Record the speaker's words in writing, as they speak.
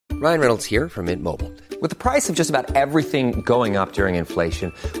Ryan Reynolds here from Mint Mobile. With the price of just about everything going up during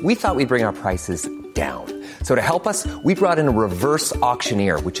inflation, we thought we'd bring our prices down. So to help us, we brought in a reverse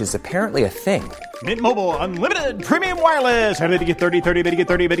auctioneer, which is apparently a thing. Mint Mobile Unlimited Premium Wireless. How to get 30, 30, bit to get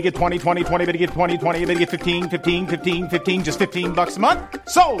 30, bit to get 20, 20, 20, bit to get 20, 20, bit to get 15, 15, 15, 15, just $15 a month?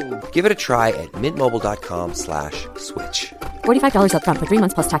 Sold! Give it a try at mintmobile.com/switch. $45 up front for 3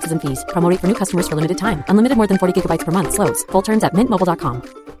 months plus taxes and fees. Promo rate for new customers for limited time. Unlimited more than 40 gigabytes per month. Slows full terms at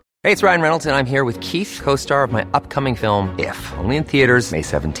mintmobile.com. Hey, it's Ryan Reynolds, and I'm here with Keith, co-star of my upcoming film, If, only in theaters May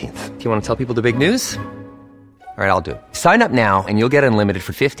 17th. Do you want to tell people the big news? All right, I'll do it. Sign up now and you'll get unlimited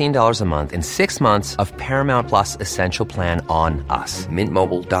for $15 a month and 6 months of Paramount Plus Essential Plan on us.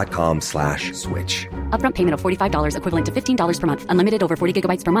 Mintmobile.com/switch. Upfront payment of $45 equivalent to $15 per month. Unlimited over 40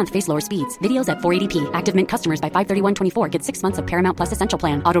 gigabytes per month. Face lower speeds. Videos at 480p. Active Mint customers by 531.24 get 6 months of Paramount Plus Essential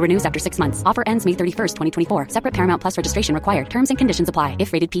Plan. Auto renews after 6 months. Offer ends May 31st, 2024. Separate Paramount Plus registration required. Terms and conditions apply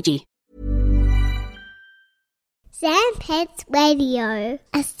if rated PG. Sandpets Radio,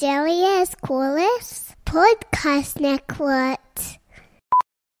 Australia's coolest podcast network.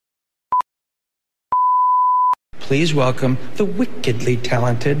 Please welcome the wickedly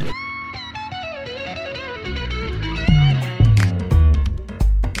talented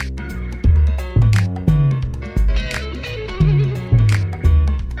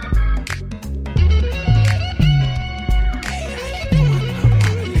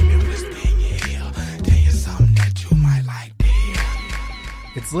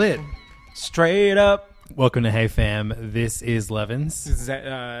It's lit. Straight up. Welcome to Hey Fam. This is Levins.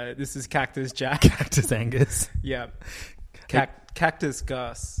 This is Cactus Jack. Cactus Angus. Yeah. Cactus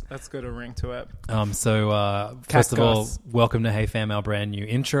Gus. That's got a ring to it. First of all, welcome to Hey Fam, our brand new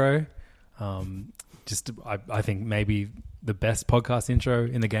intro. I think maybe the best podcast intro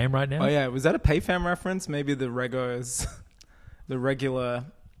in the game right now. Oh yeah, was that a PayFam reference? Maybe the Regos, the regular.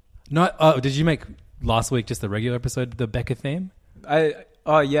 No, did you make last week just the regular episode, the Becca theme?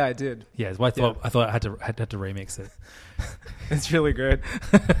 Oh yeah, I did. Yeah, well, I thought I had to remix it. It's really good.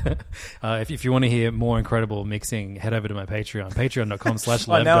 If you want to hear more incredible mixing, head over to my Patreon,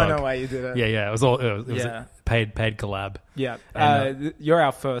 patreon.com/levdog. Now I know why you did it. Yeah, it was a paid collab. Yeah, And, you're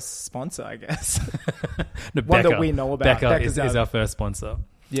our first sponsor, I guess. No, One Becca, that we know about. Becca is our first sponsor.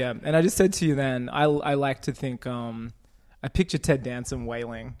 Yeah, and I just said to you then, I like to think, I picture Ted Danson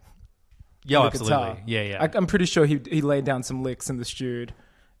wailing. Yeah, absolutely. Guitar. Yeah. I'm pretty sure he laid down some licks in the studio,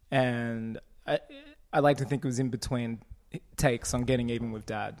 and I like to think it was in between takes on Getting Even with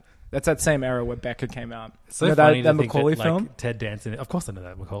Dad. That's that same era where Becca came out. So you know funny that to think Macaulay that, film? like, Ted Danson. Of course I know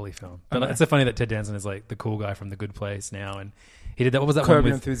that Macaulay film. But it's so funny that Ted Danson is like the cool guy from The Good Place now, and he did that. What was that Curb one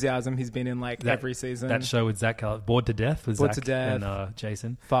with Enthusiasm? He's been in like every season. That show with Zach Bored to Death with Bored Zach to Death. and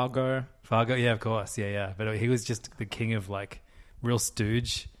Jason. Fargo, yeah, of course, yeah. But he was just the king of like real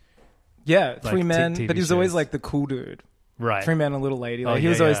stooge. Yeah, like, Three Men, TV but he was shows. always like the cool dude. Right. 3 Men and a Little Lady. Oh, He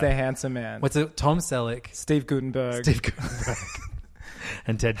was always yeah. the handsome man. What's it? Tom Selleck, Steve Guttenberg.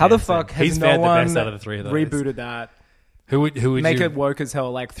 And Ted How the Danson. fuck has He's no fared the one best out of the three of those. rebooted that? Who would Make you it woke as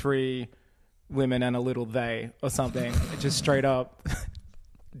hell, like 3 women and a little they or something. Just straight up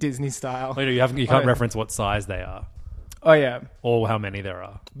Disney style. Wait, you can't reference what size they are. Oh yeah, or how many there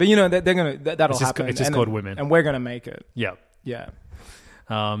are. But you know they're gonna that'll It's just- happen. it's just called women, and we're gonna make it. Yeah.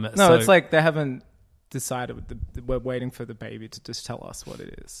 No, it's like they haven't decided. We're waiting for the baby to just tell us what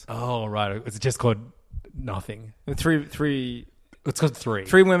it is. Oh right, it's just called nothing. Three. It's called 3.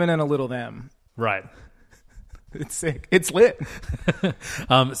 3 women and a little them. Right. It's sick. It's lit.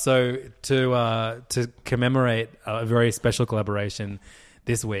 So to commemorate a very special collaboration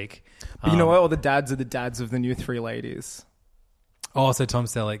this week. But you know what? All the dads are the dads of the new 3 ladies. Oh, so Tom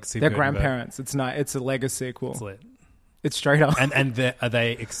Selleck, they're grandparents. It's not. It's a Lego sequel. It's lit. It's straight up. And are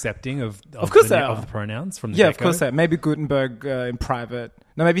they accepting of course the, they are. of the pronouns from the Yeah, get-go? of course they are. Maybe Gutenberg in private.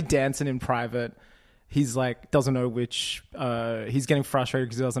 No, maybe Danson in private. He's like doesn't know which. He's getting frustrated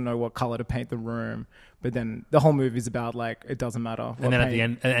because he doesn't know what color to paint the room. But then the whole movie's about like it doesn't matter. And then at the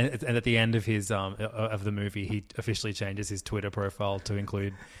end, and at the end of his of the movie, he officially changes his Twitter profile to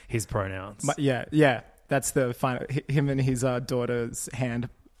include his pronouns. Yeah. That's the final. Him and his daughter's hand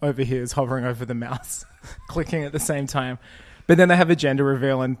over here is hovering over the mouse, clicking at the same time. But then they have a gender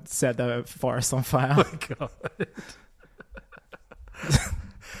reveal and set the forest on fire. Oh my God.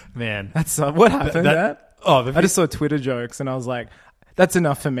 Man, that's what happened. I just saw Twitter jokes and I was like, "That's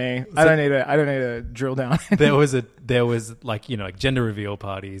enough for me. I don't need to drill down." there was like, you know, like gender reveal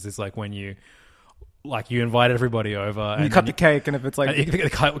parties. It's like when you invite everybody over and you cut the cake, and if it's like the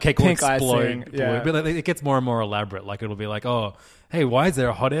cake will pink explode. icing, yeah. But it gets more and more elaborate. Like it'll be like, oh, hey, why is there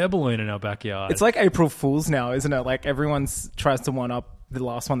a hot air balloon in our backyard? It's like April Fool's now, isn't it? Like everyone tries to one up the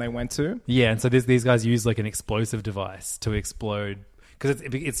last one they went to. Yeah, and so these guys use like an explosive device to explode. Because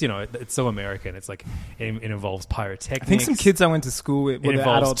it's it's so American. It's like it involves pyrotechnics. I think some kids I went to school with were it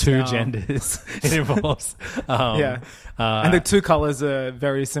involves adults two now. genders. It involves and the two colors are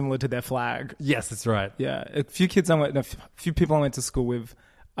very similar to their flag. Yes, that's right. Yeah, a few people I went to school with,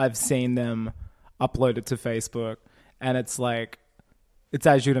 I've seen them upload it to Facebook, and it's like, it's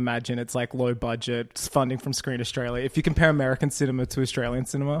as you'd imagine. It's like low budget, it's funding from Screen Australia. If you compare American cinema to Australian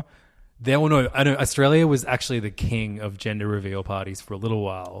cinema. I know Australia was actually the king of gender reveal parties for a little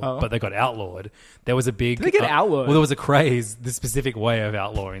while, but they got outlawed. There was a big... Did they get outlawed? Well, there was a craze. The specific way of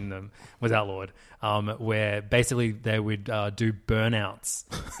outlawing them was outlawed, where basically they would do burnouts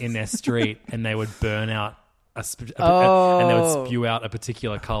in their street, and they would burn out and they would spew out a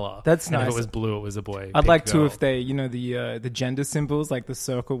particular color. That's and nice. If it was blue, it was a boy. I'd like girl. to if they, the gender symbols, like the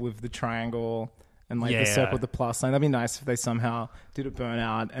circle with the triangle... And like the circle with the plus sign. That'd be nice if they somehow did a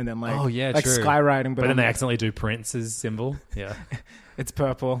burnout and then like true. skywriting. But then they accidentally do Prince's symbol. Yeah, it's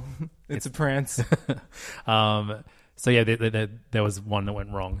purple. It's a Prince. So yeah, there was one that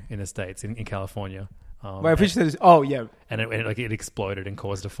went wrong in the States in California. Wait, I appreciate this. Oh yeah, and it exploded and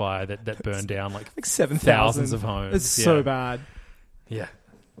caused a fire that burned down like 7,000 thousands of homes. It's so bad. Yeah,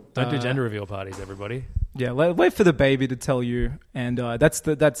 don't do gender reveal parties, everybody. Yeah, wait for the baby to tell you, and that's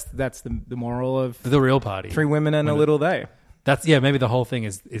the moral of the real party. 3 women and a little they. That's maybe the whole thing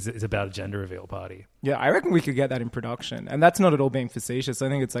is about a gender reveal party. Yeah, I reckon we could get that in production, and that's not at all being facetious. I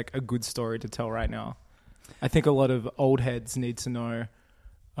think it's like a good story to tell right now. I think a lot of old heads need to know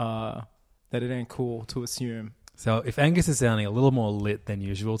that it ain't cool to assume. So if Angus is sounding a little more lit than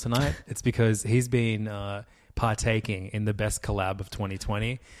usual tonight, it's because he's been partaking in the best collab of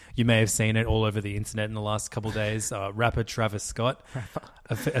 2020. You may have seen it all over the internet in the last couple of days. Rapper Travis Scott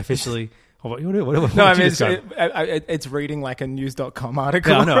officially... What it's reading like a news.com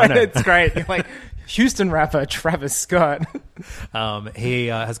article. I know. It's great. You're like, Houston rapper Travis Scott. He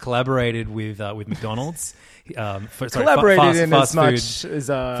has collaborated with McDonald's. Fast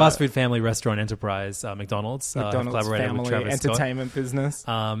food family restaurant enterprise, McDonald's collaborated family with Travis entertainment Scott. Business.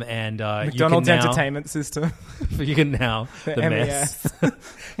 And McDonald's entertainment system. You can now the mess.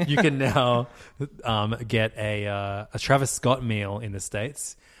 You can now get a Travis Scott meal in the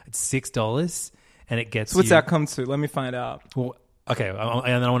States. It's $6, and it gets. So what's that come to? Let me find out. Well, okay, and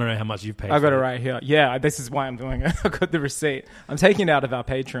I want to know how much you've paid. I got it right here. Yeah, this is why I'm doing it. I got the receipt. I'm taking it out of our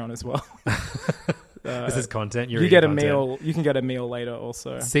Patreon as well. This is content. You get a meal. You can get a meal later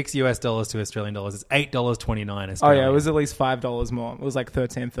also. $6 to Australian dollars. It's $8.29. Oh yeah, it was at least $5 more. It was like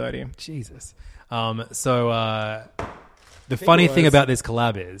 $13.30. Jesus. The funny thing about this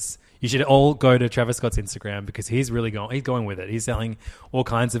collab is you should all go to Travis Scott's Instagram because he's going with it. He's selling all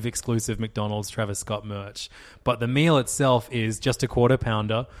kinds of exclusive McDonald's Travis Scott merch. But the meal itself is just a quarter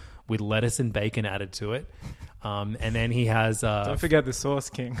pounder with lettuce and bacon added to it. And then he has don't forget the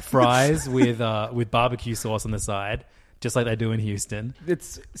sauce, King. fries with barbecue sauce on the side, just like they do in Houston.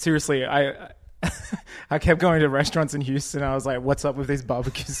 It's seriously, I kept going to restaurants in Houston. I was like, "What's up with these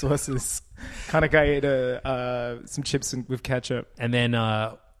barbecue sauces?" Kind of got some chips with ketchup, and then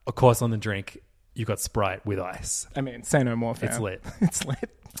of course on the drink you got Sprite with ice. I mean, say no more, fam. It's lit. It's lit.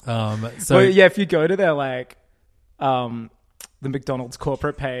 So yeah, if you go to their the McDonald's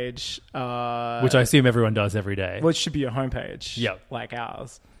corporate page, which I assume everyone does every day. Well, it should be a homepage, yep, like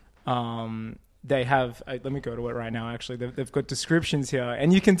ours. They have. Let me go to it right now. Actually, they've got descriptions here,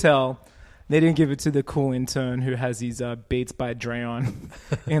 and you can tell they didn't give it to the cool intern who has his Beats by Dre on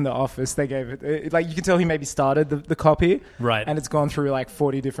in the office. They gave it like you can tell he maybe started the copy, right, and it's gone through like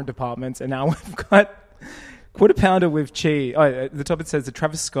 40 different departments, and now we've got quarter pounder with cheese. Oh, at the top it says the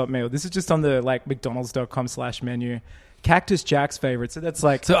Travis Scott meal. This is just on the like McDonald's.com/menu. Cactus Jack's favorite. So that's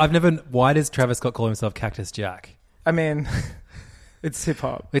like. So I've never. Why does Travis Scott call himself Cactus Jack? I mean, it's hip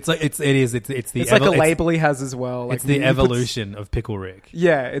hop. It's like it's like a label he has as well. Like it's the evolution of Pickle Rick.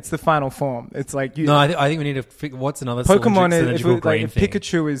 Yeah, it's the final form. It's like I think we need to. What's another Pokemon cylindrical green if thing?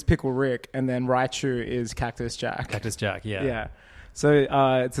 Pikachu is Pickle Rick, and then Raichu is Cactus Jack. Cactus Jack, yeah. Yeah. So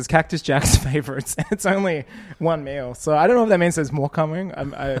it says Cactus Jack's favorites. It's only one meal. So I don't know if that means there's more coming.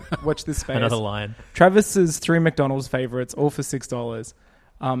 I watch this space. Another line. Travis's 3 McDonald's favorites, all for $6.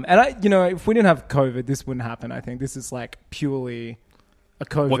 And if we didn't have COVID, this wouldn't happen. I think this is like purely a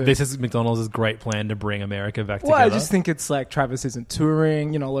COVID. This is McDonald's great plan to bring America back together. Well, I just think it's like Travis isn't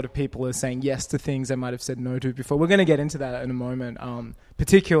touring. A lot of people are saying yes to things they might have said no to before. We're going to get into that in a moment.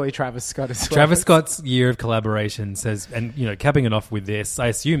 particularly Travis Scott as well. Travis Scott's year of collaboration says, and capping it off with this, I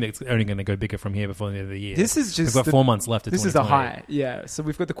assume it's only going to go bigger from here before the end of the year. This is just we've got 4 months left. This is the high, yeah. So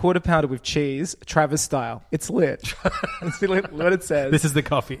we've got the quarter pounder with cheese, Travis style. It's lit. That's what it says. This is the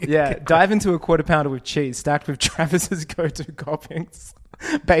coffee. Yeah, dive into a quarter pounder with cheese stacked with Travis's go-to toppings,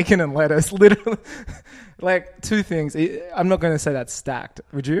 bacon and lettuce. Literally, like 2 things. I'm not going to say that's stacked.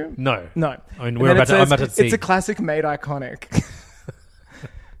 Would you? No. No. I mean, I'm about to see. It's a classic made iconic.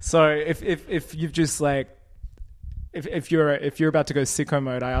 So if you've just like if you're about to go sicko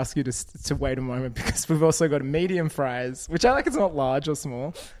mode, I ask you to wait a moment because we've also got medium fries, which I like. It's not large or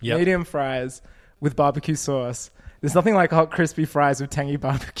small. Yep. Medium fries with barbecue sauce. There's nothing like hot crispy fries with tangy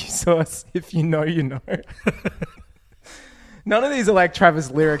barbecue sauce. If you know, you know. None of these are like Travis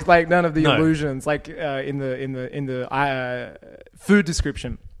lyrics. Like none of the illusions. Like in the food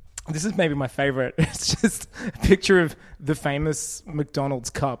description. This is maybe my favorite. It's just a picture of the famous McDonald's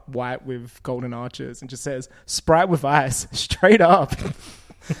cup, white with golden arches, and just says Sprite with ice, straight up.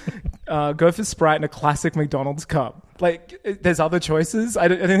 Go for Sprite in a classic McDonald's cup. Like, there's other choices. I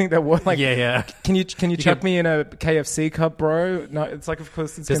don't think there were. Like, yeah. Can you chuck me in a KFC cup, bro? No, it's like, of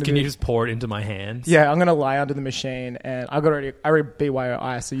course, it's going to be. Can you just pour it into my hands? Yeah, I'm going to lie under the machine, and I already BYO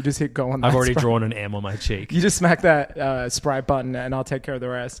ice, so you just hit go on that. I've already Sprite. drawn an M on my cheek. You just smack that Sprite button, and I'll take care of the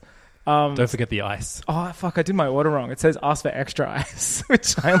rest. Don't forget the ice. Oh, fuck, I did my order wrong. It says ask for extra ice,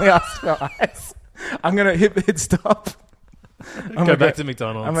 which I only asked for ice. I'm going to hit stop. Go back to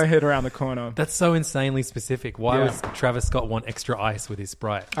McDonald's. I'm going to hit around the corner. That's so insanely specific. Why would Travis Scott want extra ice with his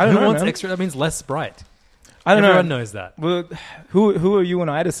Sprite? I don't know, Who wants man. extra? That means less Sprite. I don't know. Everyone knows that. Well, who are you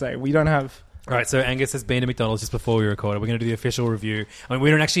and I to say? We don't have... All right, so Angus has been to McDonald's just before we recorded. We're going to do the official review. I mean, we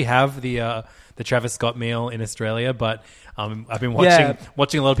don't actually have the Travis Scott meal in Australia, but I've been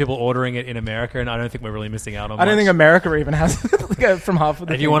watching a lot of people ordering it in America, and I don't think we're really missing out on I don't think America even has it from half of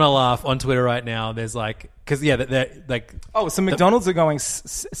the If you want to laugh, on Twitter right now, there's like... Because, they're like... Oh, so McDonald's are going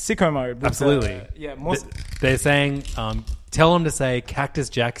sicko mode. Absolutely. More... They're saying... tell them to say Cactus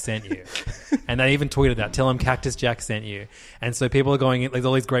Jack sent you. And they even tweeted that. Tell them Cactus Jack sent you. And so people are going... There's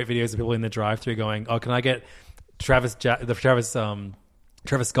all these great videos of people in the drive-thru going, oh, can I get Travis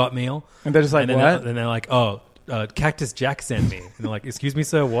Scott meal? And they're just like, what? And they're like, oh, Cactus Jack sent me. And they're like, excuse me,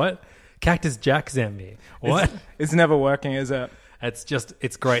 sir, what? Cactus Jack sent me. What? It's never working, is it?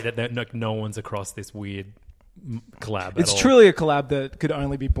 It's great that no one's across this weird collab. It's truly a collab that could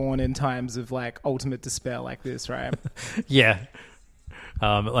only be born in times of like ultimate despair like this, right? Yeah.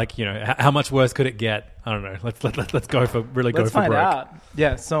 How much worse could it get? I don't know. Let's go for broke. Let's find out.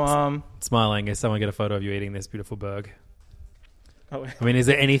 Yeah. So smile, Angus. Someone get a photo of you eating this beautiful burg. Oh, I mean, is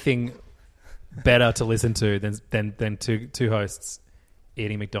there anything better to listen to than two hosts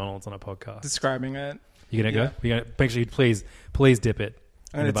eating McDonald's on a podcast? Describing it. You gonna go? You gonna make sure you please dip it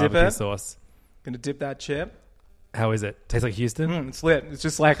in the barbecue sauce. Gonna dip that chip. How is it? Tastes like Houston? It's lit. It's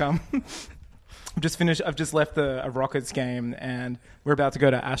just like I've just left a Rockets game and we're about to go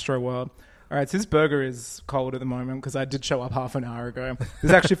to Astro World. All right, so this burger is cold at the moment because I did show up half an hour ago.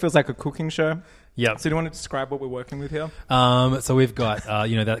 This actually feels like a cooking show. Yeah. So do you want to describe what we're working with here? So we've got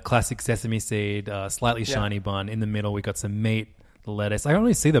that classic sesame seed, slightly shiny bun. In the middle, we've got some meat, lettuce. I don't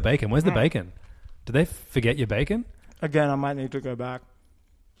really see the bacon. Where's the bacon? Did they forget your bacon? Again, I might need to go back.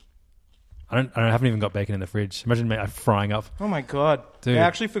 I haven't even got bacon in the fridge. Imagine me frying up. Oh my god, dude! They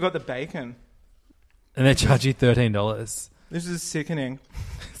actually forgot the bacon, and they charge you $13. This is sickening.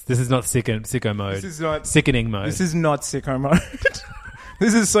 This is not sicko mode. This is not sickening mode. This is not sicko mode.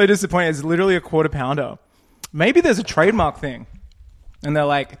 This is so disappointing. It's literally a quarter pounder. Maybe there's a trademark thing, and they're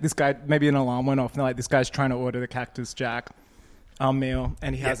like, this guy. Maybe an alarm went off, and they're like, this guy's trying to order the Cactus Jack meal,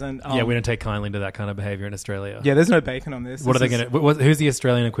 and he hasn't. We don't take kindly to that kind of behavior in Australia. Yeah, there's no bacon on this. What are they going to? Who's the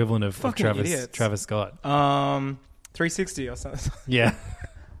Australian equivalent of Travis Scott? 360 or something. Yeah,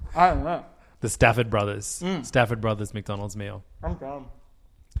 I don't know. The Stafford Brothers. Stafford Brothers McDonald's meal. I'm done.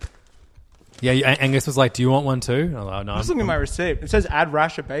 Yeah, Angus was like, "Do you want one too?" Oh, no, I'm just looking at my receipt. It says add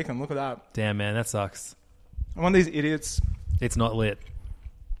rash of bacon. Look at that. Damn, man, that sucks. I'm one of these idiots. It's not lit.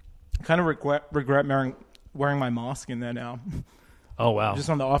 I kind of regret wearing my mask in there now. Oh, wow. Just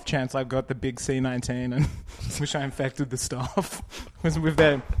on the off chance I've got the big C19 and wish I infected the staff. Because with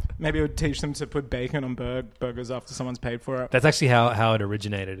that, maybe it would teach them to put bacon on burgers after someone's paid for it. That's actually how it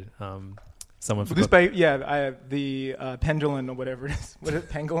originated. Someone forgot. The pendulum or whatever it is. What is it?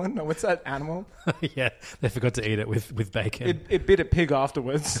 Pangolin? Or what's that animal? Yeah, they forgot to eat it with bacon. It bit a pig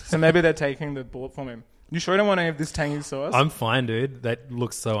afterwards. So maybe they're taking the bullet from him. You sure don't want any of this tangy sauce? I'm fine, dude. That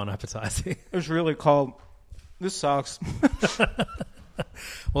looks so unappetizing. It was really cold. This sucks.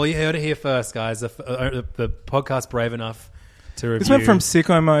 Well, you heard it here first, guys. The podcast Brave Enough to review. This went from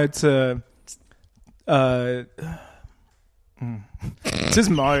sicko mode to just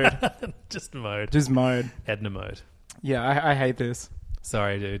mode. Just mode. Just mode. Edna mode. Yeah, I hate this.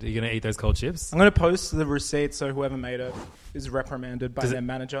 Sorry, dude. Are you going to eat those cold chips? I'm going to post the receipt so whoever made it is reprimanded by their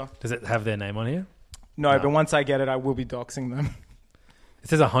manager. Does it have their name on here? No, but once I get it, I will be doxing them. It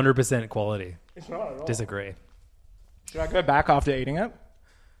says 100% quality. It's not at all. Disagree. Should I go back after eating it?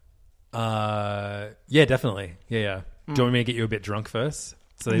 Yeah, definitely. Yeah. Do you want me to get you a bit drunk first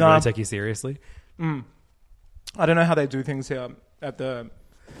so they No. really take you seriously? I don't know how they do things here at the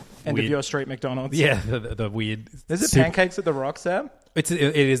end Weird. of your street McDonald's. Yeah, the weird. There's soup- pancakes at the Rocks there. It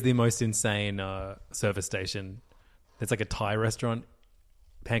is the most insane service station. It's like a Thai restaurant.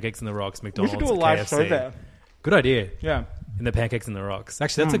 Pancakes in the Rocks, We McDonald's, should do a live KFC. show there. Good idea. Yeah. In the Pancakes in the Rocks.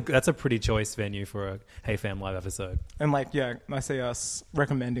 Actually, that's a pretty choice venue for a Hey Fam live episode. And like, yeah, I see us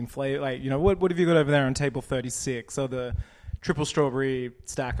recommending flavor. Like, you know, what have you got over there on table 36? Or the triple strawberry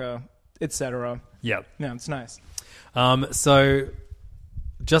stacker, etc. Yeah. Yeah, it's nice. So,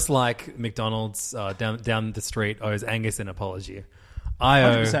 just like McDonald's down the street owes Angus an apology, I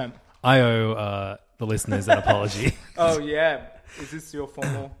 100%. owe the listeners an apology. Oh yeah, is this your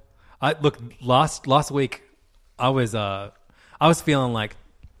formal? Look, last week I was feeling like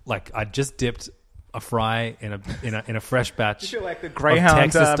I just dipped a fry in a fresh batch. You feel like the of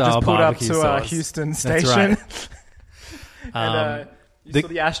Greyhound Texas-style just pulled up barbecue to sauce. Houston That's station. right. And you saw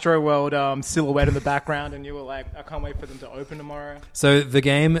the Astro World silhouette in the background, and you were like, I can't wait for them to open tomorrow. So the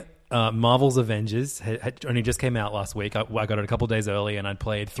game Marvel's Avengers had only just came out last week. I got it a couple days early, and I'd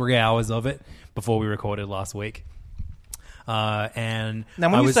played 3 hours of it before we recorded last week. And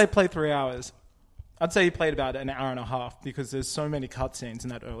Now, when you say play 3 hours, I'd say you played about an hour and a half because there's so many cutscenes in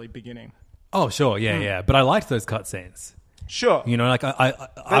that early beginning. oh sure, yeah, but I liked those cutscenes. Sure. You know, like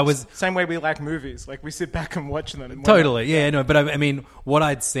I was same way we like movies. Like we sit back and watch them. And totally, yeah, no. But I mean, what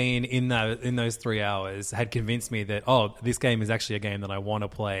I'd seen in those 3 hours had convinced me that this game is actually a game that I want to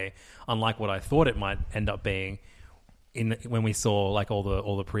play. Unlike what I thought it might end up being, when we saw like all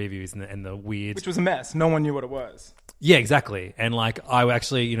the previews and the weird, Which was a mess. No one knew what it was. yeah, exactly. And like I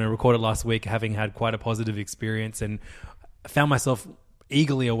actually recorded last week, having had quite a positive experience, and found myself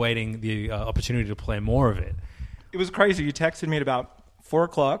eagerly awaiting the opportunity to play more of it. It was crazy. You texted me at about 4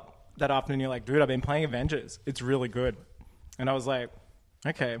 o'clock that afternoon. You're like, dude, I've been playing Avengers. It's really good. And I was like,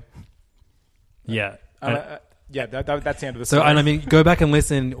 okay. Yeah. Yeah, that's the end of the So, story. and I mean, go back and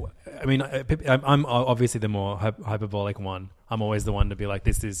listen. I mean, I'm obviously the more hyperbolic one. I'm always the one to be like,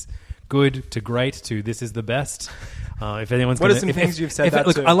 this is good to great to this is the best. If anyone's What gonna, are some things you've said that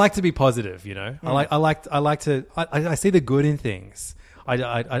look, to? I like to be positive. You know, I like to. I see the good in things. I'm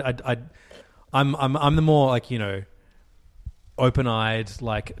the more like open-eyed,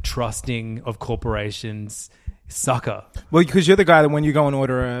 like trusting of corporations sucker. Well, because you're the guy that when you go and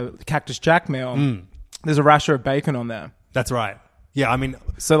order a Cactus Jack meal, there's a rasher of bacon on there. That's right. Yeah, I mean,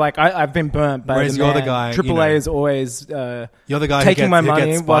 So like I've been burnt by Whereas the you're the man. guy, AAA is always you're the guy taking my who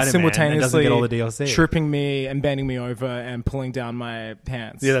money gets while Spider-Man and doesn't simultaneously get all the DLC. tripping me and bending me over and pulling down my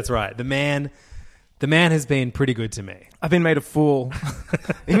pants. Yeah, that's right. The man has been pretty good to me. I've been made a fool,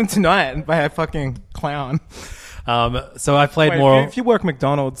 even tonight, by a fucking clown. So I played Wait, more. if you work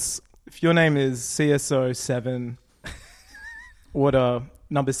McDonald's, if your name is CSO7, order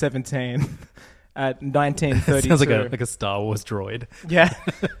number 17 at 1932. Sounds like a Star Wars droid. Yeah.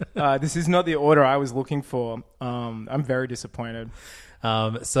 This is not the order I was looking for. I'm very disappointed.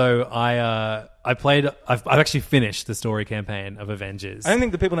 So I played. I've actually finished the story campaign of Avengers. I don't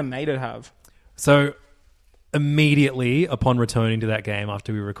think the people that made it have. So immediately upon returning to that game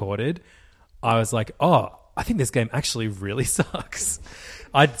after we recorded, I was like, oh, I think this game actually really sucks.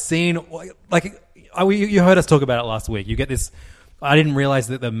 I'd seen, you heard us talk about it last week. You get this, I didn't realize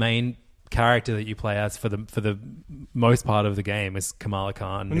that the main character that you play as for the most part of the game is Kamala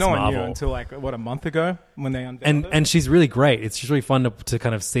Khan, Miss No one Marvel. knew until a month ago when they unveiled it. And she's really great. It's just really fun to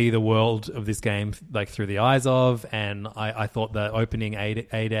kind of see the world of this game like through the eyes of. And I thought the opening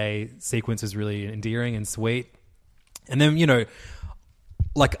 8A sequence was really endearing and sweet. And then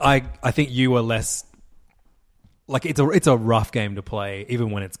I think you were less like it's a rough game to play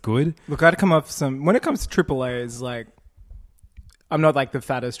even when it's good. Look, I'd come up with some. When it comes to AAA, like I'm not like the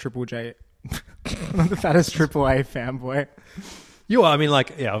fattest Triple J, I'm not the fattest AAA fanboy. You are. I mean,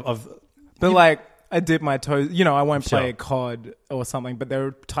 like But I dip my toes. I won't play Sure. COD or something, but there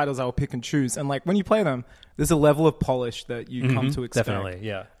are titles I will pick and choose. And like when you play them, there's a level of polish that you come to expect. definitely,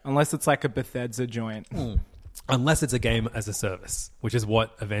 yeah. Unless it's like a Bethesda joint. Unless it's a game as a service, which is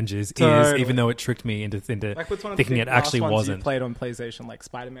what Avengers is, Totally. even though it tricked me into Like what's one of thinking the it actually last ones wasn't. you played on PlayStation, like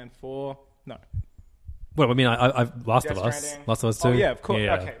Spider-Man 4? No. Well, I mean, I've Last of Us Stranding. 2. Oh, yeah, of course.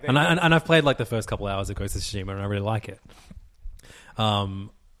 Yeah. Okay, and I've played like the first couple hours of Ghost of Tsushima, and I really like it.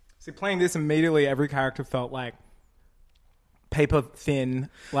 See, playing this immediately, every character felt like paper thin.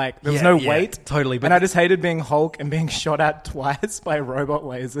 Like there was no weight. Totally. And I just hated being Hulk and being shot at twice by robot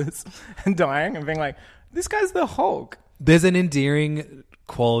lasers and dying and being like, this guy's the Hulk. There's an endearing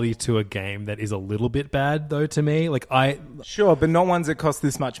quality to a game that is a little bit bad, though, to me. Like Sure, but not ones that cost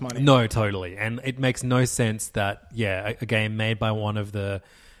this much money. No, totally. And it makes no sense that, a game made by one of the,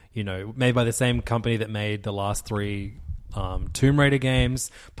 made by the same company that made the last 3 Tomb Raider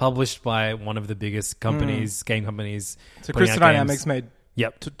games, published by one of the biggest companies, game companies. So Crystal Dynamics made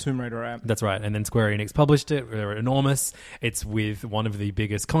Tomb Raider, right? That's right. And then Square Enix published it. They're enormous. It's with one of the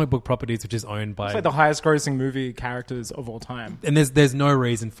biggest comic book properties, which is owned by... It's like the highest grossing movie characters of all time. And there's no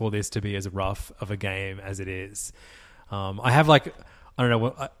reason for this to be as rough of a game as it is. I have I don't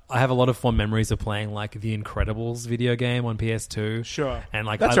know. I have a lot of fond memories of playing like the Incredibles video game on PS2. Sure, and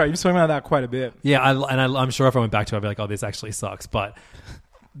like that's right. You've spoken about that quite a bit. Yeah, I'm sure if I went back to it, I'd be like, oh, this actually sucks. But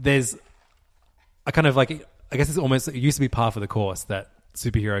I kind of like. I guess it used to be par for the course that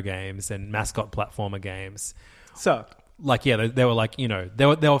superhero games and mascot platformer games sucked. Like, yeah, they were like,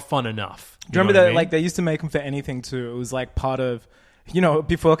 they were fun enough. Do you remember that? I mean? Like they used to make them for anything too. It was like part of.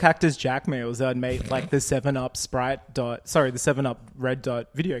 Before Cactus Jack meals, they'd made like the 7-Up the 7-Up Red Dot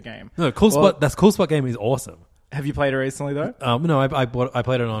video game. No, Cool Spot. That's Cool Spot game is awesome. Have you played it recently though? No, I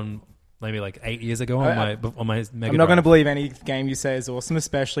played it on maybe like 8 years ago on my Mega I'm not going to believe any game you say is awesome,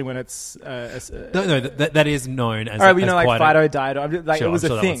 especially when it's no. That is known as. All right, like Fido Dido. Like sure, it was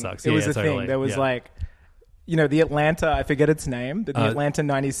a thing. Sucks. It was a totally. thing. There was like. The Atlanta, I forget its name, but the Atlanta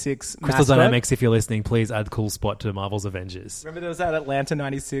 96 Crystal mascot. Dynamics, if you're listening, please add Cool Spot to Marvel's Avengers. Remember there was that Atlanta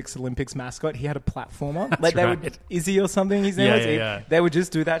 96 Olympics mascot? He had a platformer. That's like they right. would, Izzy or something, his name was. Yeah. They would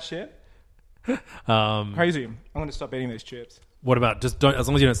just do that shit. Crazy. I'm going to stop eating these chips. What about, just don't, as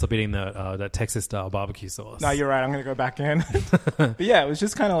long as you don't stop eating that Texas style barbecue sauce. No, you're right. I'm going to go back in. But yeah, it was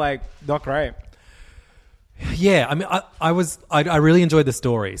just kind of like not great. Yeah, I mean, I really enjoyed the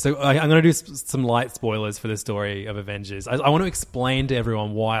story. So I'm going to do some light spoilers for the story of Avengers. I want to explain to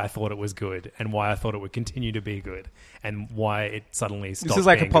everyone why I thought it was good and why I thought it would continue to be good and why it suddenly stopped. This is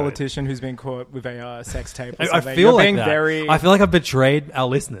like a being politician who's been caught with a sex tape. Or I something. feel You're like being that. Very... I feel like I've betrayed our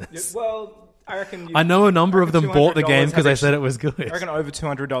listeners. Well, I reckon. I know a number of them bought the game because I said it was good. I reckon over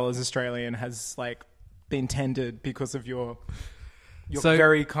 $200 Australian has like been tendered because of your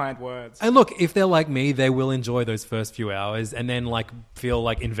very kind words. And look, if they're like me, they will enjoy those first few hours and then like feel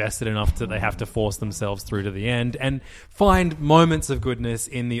like invested enough that they have to force themselves through to the end and find moments of goodness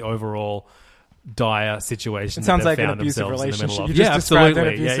in the overall dire situation. It sounds that like found an abusive themselves in the relationship. middle of. You just described an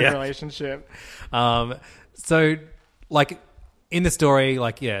abusive relationship. So, like in the story,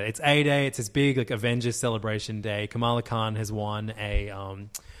 like it's A-Day. It's this big like Avengers celebration day. Kamala Khan has won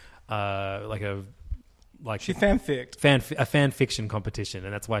She fanficked. a fan fiction competition,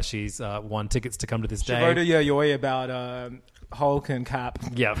 and that's why she's won tickets to come to this She day. wrote a yayoi about Hulk and Cap.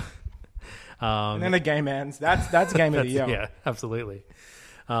 Yeah. And then the gay man's. That's game of the year. Yeah, absolutely.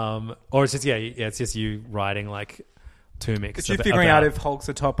 Or it's just it's just you writing like two mix. It's you figuring out if Hulk's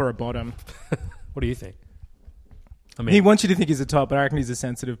a top or a bottom. What do you think? I mean, he wants you to think he's a top, but I reckon he's a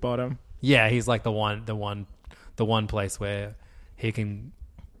sensitive bottom. Yeah, he's like the one place where he can.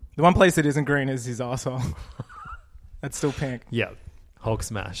 The one place that isn't green is his arsehole. That's still pink. Yeah. Hulk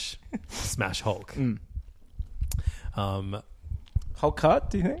smash. Smash Hulk. Hulk cut,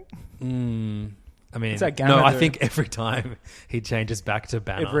 do you think? I mean, like no, I think every time he changes back to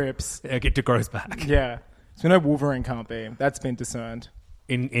Banner, it rips. It grows back. Yeah. So no Wolverine can't be. That's been discerned.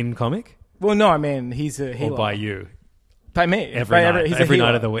 In comic? Well, no, I mean, he's a healer. Or by you? By me. Every night. He's Every a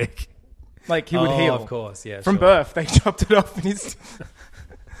night of the week. Like, he would heal. Of course, yeah. From birth, they chopped it off and he's...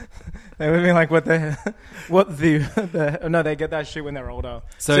 They would be like, no, they get that shit when they're older.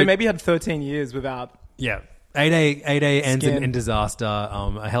 So maybe he had 13 years without... Yeah. A-Day ends in disaster.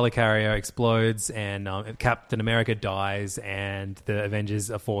 A helicarrier explodes and Captain America dies and the Avengers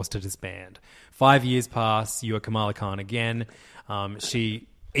are forced to disband. 5 years pass. You are Kamala Khan again. When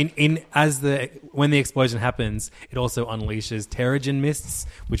the explosion happens, it also unleashes Terrigen mists,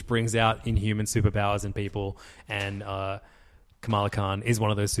 which brings out inhuman superpowers in people, and Kamala Khan is one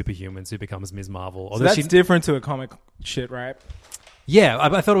of those superhumans who becomes Ms. Marvel. So that's different to a comic shit, right? Yeah,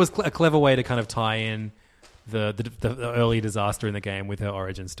 I thought it was a clever way to kind of tie in the early disaster in the game with her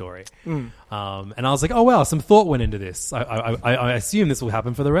origin story. And I was like, oh wow, some thought went into this. I assume this will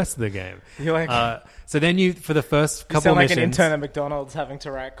happen for the rest of the game. You're like, so then for the first couple sound like missions, an intern at McDonald's having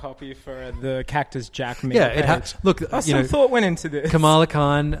to write copy for the Cactus Jack meal. Yeah, look, some thought went into this. Kamala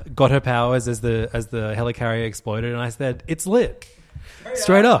Khan got her powers as the helicarrier exploded, and I said, it's lit.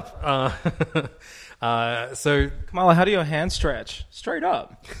 Straight up. So Kamala, how do your hands stretch? Straight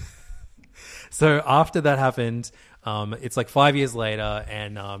up. So after that happened, it's like 5 years later,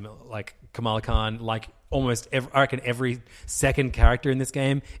 and like Kamala Khan, like almost I reckon every second character in this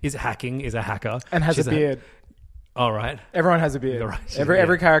game is a hacker. And has a beard. All right. Everyone has a beard. Right.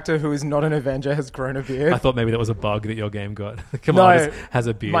 Every character who is not an Avenger has grown a beard. I thought maybe that was a bug that your game got. Kamala has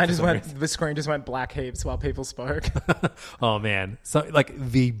a beard. Mine just the screen just went black heaps while people spoke. Oh man. So like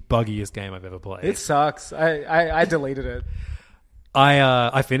the buggiest game I've ever played. It sucks. I deleted it.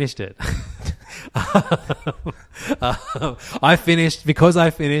 I finished it. I finished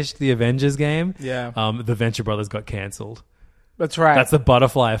the Avengers game. Yeah. The Venture Brothers got cancelled. That's right. That's the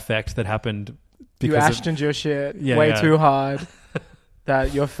butterfly effect that happened because you ashtoned your shit Yeah. too hard.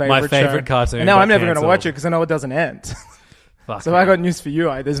 That your favorite My favorite show. cartoon And now got I'm never going to cancelled. watch it because I know it doesn't end. Fuck So man. I got news for you.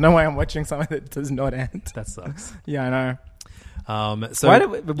 There's no way I'm watching something that does not end. That sucks. Yeah, I know. So Why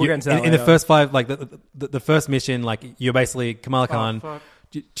we'll get into that in the later. first 5, like the first mission, like you're basically Kamala Khan. fuck.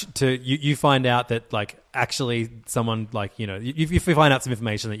 You find out that like actually someone like you find out some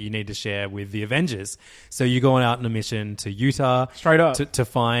information that you need to share with the Avengers. So you go out on a mission to Utah, Straight up. to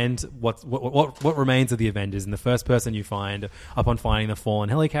find what remains of the Avengers. And the first person you find upon finding the fallen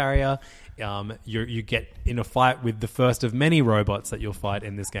helicarrier, you get in a fight with the first of many robots that you'll fight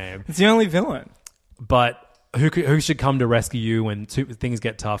in this game. It's the only villain. But who should come to rescue you when things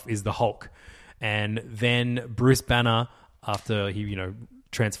get tough is the Hulk. And then Bruce Banner, after he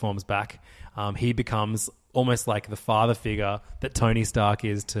transforms back, he becomes almost like the father figure that Tony Stark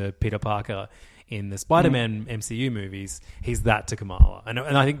is to Peter Parker in the Spider-Man MCU movies. He's that to Kamala. And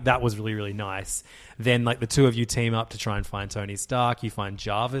I think that was really, really nice. Then like the two of you team up to try and find Tony Stark. You find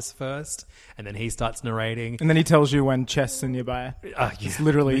Jarvis first, and then he starts narrating. And then he tells you when chests are nearby. It's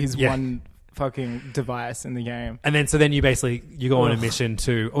literally his Yeah. one fucking device in the game. And then you go on a mission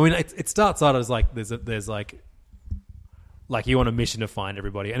to. I mean, it starts out as like there's like you on a mission to find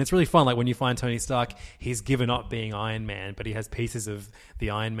everybody, and it's really fun. Like when you find Tony Stark, he's given up being Iron Man, but he has pieces of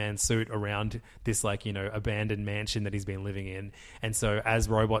the Iron Man suit around this abandoned mansion that he's been living in. And so as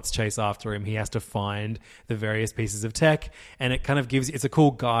robots chase after him, he has to find the various pieces of tech, and it kind of it's a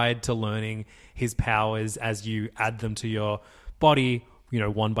cool guide to learning his powers as you add them to your body.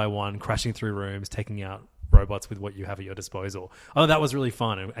 One by one, crashing through rooms, taking out robots with what you have at your disposal. Oh, that was really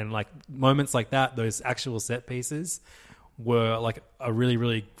fun. And like moments like that, those actual set pieces were like a really,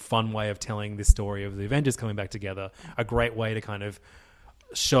 really fun way of telling this story of the Avengers coming back together. A great way to kind of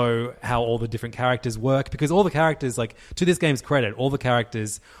show how all the different characters work, because all the characters, like to this game's credit, all the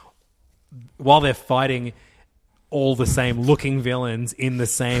characters, while they're fighting all the same looking villains in the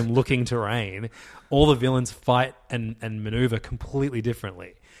same looking terrain, all the villains fight and maneuver completely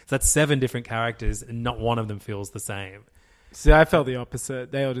differently. So that's 7 different characters, and not one of them feels the same. See, I felt the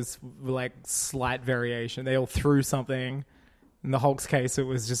opposite. They all just were like slight variation. They all threw something. In the Hulk's case, it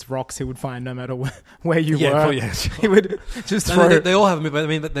was just rocks he would find no matter where you were. Yeah, sure. He would just I throw. mean, they all have, but I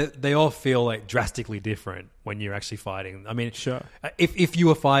mean, they all feel like drastically different when you're actually fighting. I mean, Sure. If you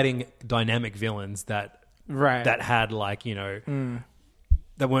were fighting dynamic villains that had like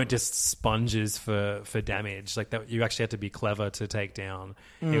that weren't just sponges for damage, like that you actually had to be clever to take down,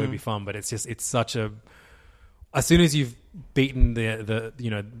 it would be fun. But it's such a. As soon as you've beaten the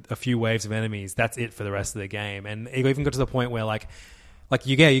a few waves of enemies, that's it for the rest of the game. And it even got to the point where like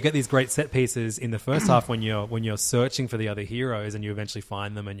you get these great set pieces in the first half when you're searching for the other heroes, and you eventually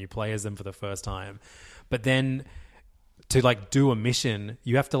find them and you play as them for the first time. But then to like do a mission,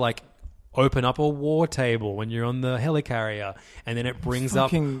 you have to like open up a war table when you're on the helicarrier, and then it brings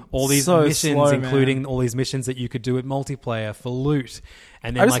up Fucking all these so missions, slow, including man. all these missions that you could do with multiplayer for loot.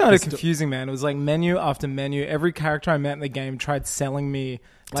 And then I just like found it the sto- confusing, man. It was like menu after menu. Every character I met in the game tried selling me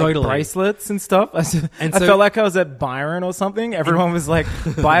like Totally. bracelets and stuff. I felt like I was at Byron or something. Everyone was like,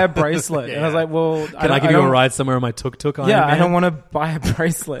 buy a bracelet. And I was like, well... Can I give you a ride somewhere on my tuk-tuk? Yeah, Iron Man? I don't want to buy a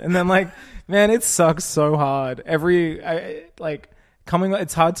bracelet. And then like, man, it sucks so hard.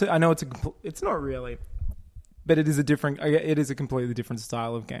 It's hard to... I know it's not really, but it is a completely different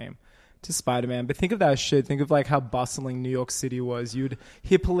style of game. to Spider-Man, but think of that shit. Think of like how bustling New York City was. You'd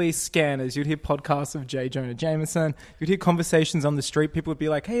hear police scanners, you'd hear podcasts of J. Jonah Jameson, you'd hear conversations on the street. People would be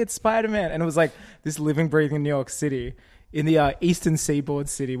like, hey, it's Spider-Man. And it was like this living, breathing New York City in the Eastern Seaboard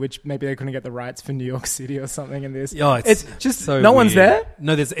city, which maybe they couldn't get the rights for New York City or something in this. Oh, it's just so no one's weird. there.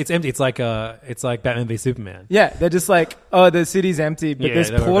 No, it's empty. It's like Batman v Superman. Yeah, they're just like, oh, the city's empty, but Yeah, there's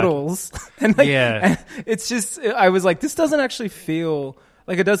they were portals. And like, Yeah. and it's just, I was like, this doesn't actually feel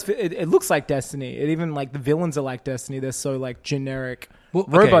like it does. It looks like Destiny. It even like the villains are like Destiny. They're so like generic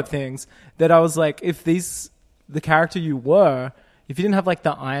robot things that I was like, if the character you were, if you didn't have like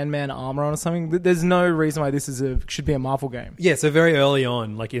the Iron Man armor on or something, there's no reason why this should be a Marvel game. Yeah, so very early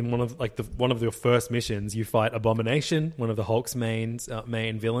on, like in one of the first missions, you fight Abomination, one of the Hulk's main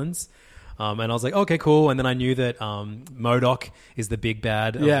villains. And I was like, okay, cool. And then I knew that MODOK is the big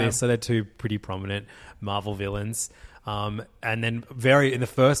bad of this, so they're two pretty prominent Marvel villains. And then in the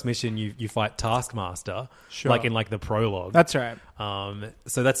first mission, you fight Taskmaster, like in like the prologue. That's right.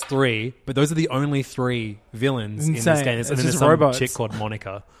 So that's 3, but those are the only 3 villains in this game. And then there's some robots. chick called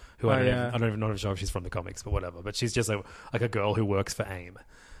Monica, who I don't even know if she's from the comics, but whatever. But she's just like a girl who works for AIM.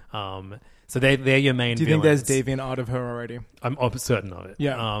 So they're your main villains. Do you think there's deviant art of her already? I'm certain of it.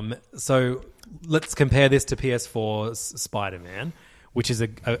 Yeah. So let's compare this to PS4's Spider-Man, which is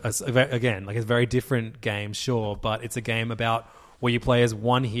again like a very different game, sure, but it's a game about where you play as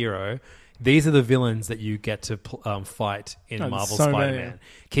one hero. These are the villains that you get to fight in Marvel Spider-Man. Many.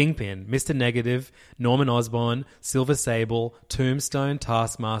 Kingpin, Mr. Negative, Norman Osborn, Silver Sable, Tombstone,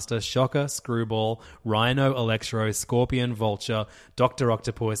 Taskmaster, Shocker, Screwball, Rhino, Electro, Scorpion, Vulture, Dr.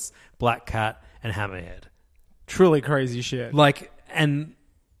 Octopus, Black Cat, and Hammerhead. Truly crazy shit.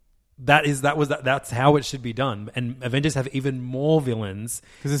 That's how it should be done. And Avengers have even more villains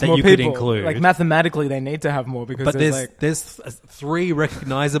that more you people. could include. Like mathematically, they need to have more because but there's 3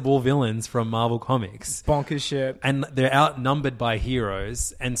 recognizable villains from Marvel Comics. Bonkers shit. And they're outnumbered by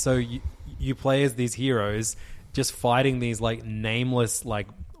heroes. And so you play as these heroes just fighting these like nameless, like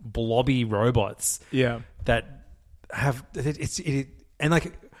blobby robots. Yeah. That have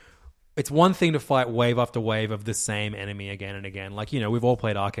it's one thing to fight wave after wave of the same enemy again and again. Like, we've all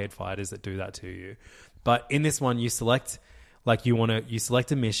played arcade fighters that do that to you. But in this one, you select you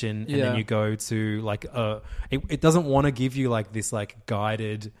select a mission and then you go to like it doesn't want to give you like this like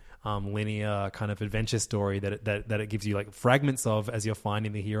guided linear kind of adventure story that it gives you like fragments of as you're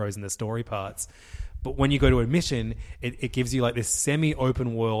finding the heroes and the story parts. But when you go to a mission, it gives you like this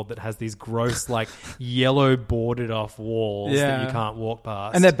semi-open world that has these gross, like yellow boarded off walls that you can't walk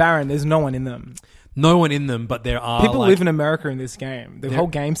past. And they're barren. There's no one in them. No one in them, but there are people live in America in this game. The whole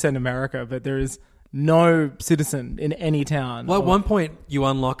game's set in America, but there is no citizen in any town. Well, at one point you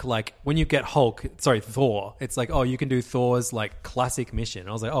unlock like when you get Thor. It's like, oh, you can do Thor's like classic mission.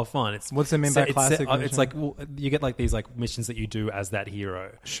 I was like, oh, fun. What's it mean by classic mission? It's like you get like these like missions that you do as that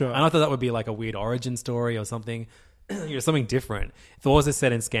hero. Sure. And I thought that would be like a weird origin story or something. Something different. Thor's is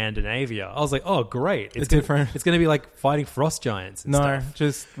set in Scandinavia. I was like, oh, great. It's different. It's going to be like fighting frost giants and stuff.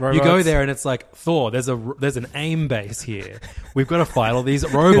 Just robots. You go there and it's like, Thor, there's an AIM base here. We've got to fight all these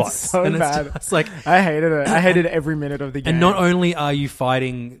robots. It's so bad. It's like, I hated it. I hated every minute of the game. and not only are you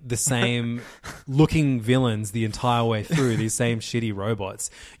fighting the same looking villains the entire way through, these same shitty robots,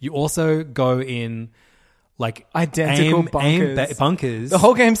 you also go in like identical bunkers. The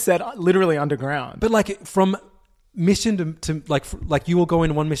whole game's set literally underground. But like from mission to like you will go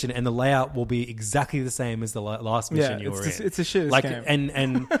in one mission and the layout will be exactly the same as the last mission you were in. It's a shit like game.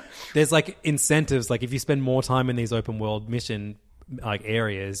 and there's like incentives, like if you spend more time in these open world mission like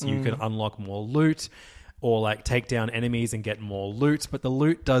areas, you can unlock more loot or like take down enemies and get more loot, but the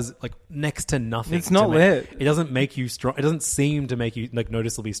loot does like next to nothing. It's not lit. It doesn't make you strong. It doesn't seem to make you like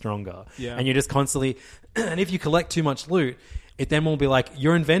noticeably stronger. Yeah. And you're just constantly and if you collect too much loot, it then will be like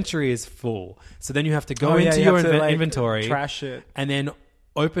your inventory is full. So then you have to go into your inventory, trash it, and then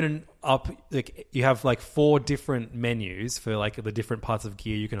open up. Like you have like 4 different menus for like the different parts of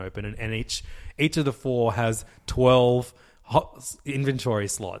gear you can open, and each of the 4 has 12 inventory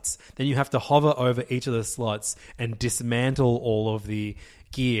slots. Then you have to hover over each of the slots and dismantle all of the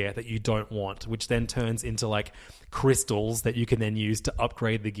gear that you don't want, which then turns into like crystals that you can then use to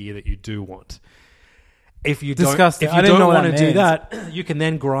upgrade the gear that you do want. If you don't want to do that, you can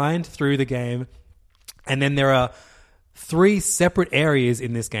then grind through the game. And then there are 3 separate areas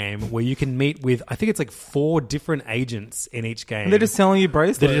in this game where you can meet with, I think it's like 4 different agents in each game. And they're just selling you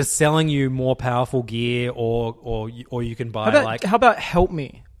bracelets. They're just selling you more powerful gear or you can buy how about help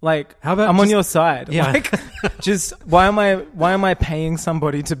me? Like, how about I'm on your side. Yeah. Like, just why am I paying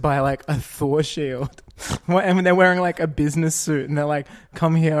somebody to buy like a Thor shield? And they're wearing like a business suit, and they're like,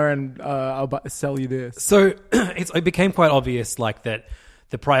 "Come here, and I'll sell you this." So it became quite obvious, like that.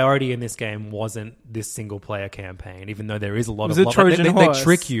 The priority in this game wasn't this single player campaign, even though there is a lot of love. They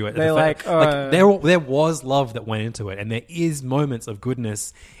trick you. There was love that went into it, and there is moments of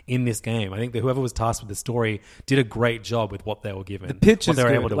goodness in this game. I think that whoever was tasked with the story did a great job with what they were given. The pitch is they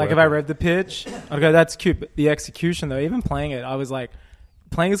were good. able to like work if I with. read the pitch, I'd go, "That's cute." But the execution, though, even playing it, I was like,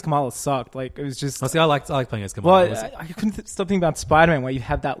 playing as Kamala sucked. Like it was just. I like playing as Kamala. Well, I couldn't stop thinking about Spider-Man, where you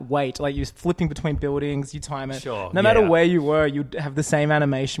have that weight, like you're flipping between buildings, you time it. Sure, no matter where you were, you'd have the same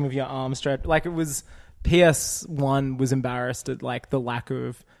animation with your arms stretched. Like it was. PS1 was embarrassed at like the lack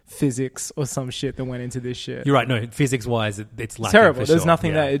of physics or some shit that went into this shit. You're right. No, physics-wise, it's lacking. Terrible. For There's sure.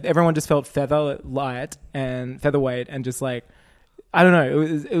 nothing Yeah. that everyone just felt featherweight and just like I don't know.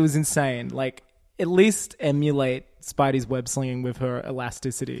 It was insane. Like at least emulate Spidey's web slinging with her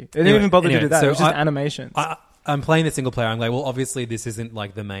elasticity. They didn't even bother to do that. It was just animations. I'm playing the single player. I'm like, well, obviously this isn't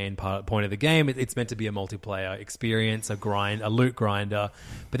like the main point of the game. It's meant to be a multiplayer experience, a loot grinder.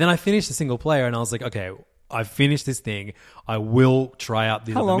 But then I finished the single player and I was like, okay, I've finished this thing. I will try out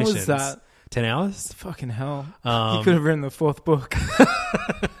these How other long missions. was that? 10 hours? Fucking hell. You could have written the fourth book.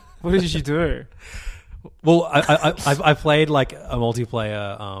 What did you do? Well, I played like a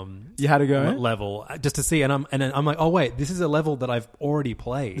multiplayer You had to go level just to see, and I'm like, oh wait, this is a level that I've already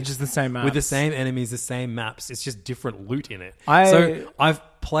played, It's just the same maps. with the same enemies, the same maps. It's just different loot in it. So I've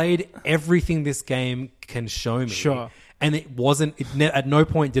played everything this game can show me. Sure. And it wasn't. At no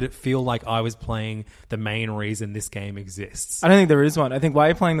point did it feel like I was playing the main reason this game exists. I don't think there is one. I think while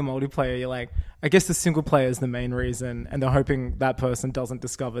you're playing the multiplayer, you're like, I guess the single player is the main reason, and they're hoping that person doesn't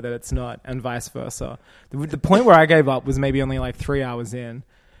discover that it's not, and vice versa. The point where I gave up was maybe only like 3 hours in,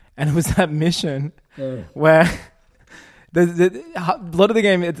 and it was that mission where a lot of the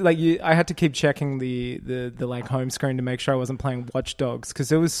game, it's like I had to keep checking the like home screen to make sure I wasn't playing Watch Dogs because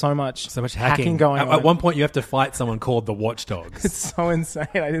there was so much hacking going on. At one point, you have to fight someone called the Watchdogs. It's so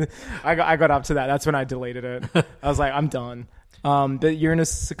insane. I got up to that. That's when I deleted it. I was like, I'm done. But you're in a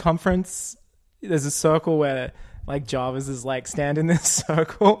circumference. There's a circle where like Jarvis is like stand in this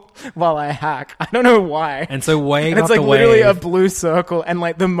circle while I hack. I don't know why. And so wave and it's after like literally a wave. blue circle. And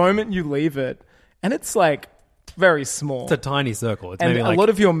like the moment you leave it, and it's like very small. It's a tiny circle. It's and maybe a like lot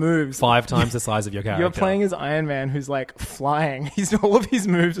of your moves 5 times the size of your character. You're playing as Iron Man, who's like flying. All of his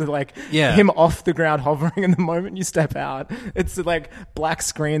moves are like Yeah. him off the ground hovering, and the moment you step out, it's like black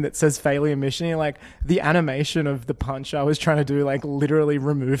screen that says failure mission. You're like the animation of the punch I was trying to do, like literally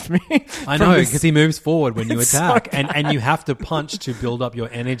removed me. I know, because he moves forward when you It's attack, so and you have to punch to build up your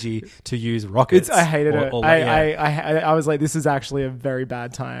energy to use rockets. I hated it. Yeah. I was like, this is actually a very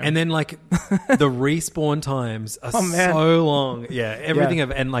bad time. And then like the respawn times are man. so long. Yeah, everything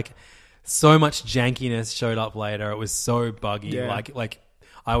Yeah. and like so much jankiness showed up later. It was so buggy. Yeah. Like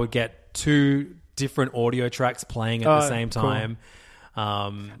I would get 2 different audio tracks playing at the same cool. time.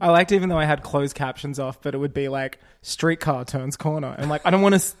 I liked even though I had closed captions off, but it would be like streetcar turns corner, and like I don't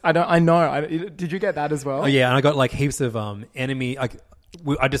want to. I know. Did you get that as well? Oh yeah, and I got like heaps of enemy. Like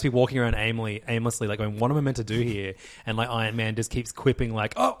I'd just be walking around aimlessly, like going, "What am I meant to do here?" And like Iron Man just keeps quipping,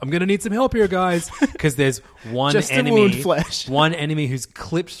 like, "Oh, I'm gonna need some help here, guys," because there's one Just to enemy, wound flesh. one enemy who's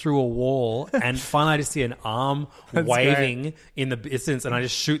clipped through a wall, and finally I just see an arm That's waving in the distance, and I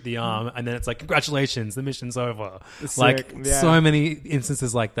just shoot the arm, and then it's like, "Congratulations, the mission's over." Sick, Like yeah. so many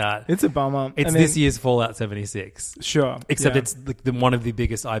instances like that. It's a bummer. It's And then- this year's Fallout 76. Sure, Except yeah. it's one of the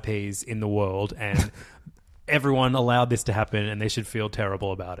biggest IPs in the world, and everyone allowed this to happen, and they should feel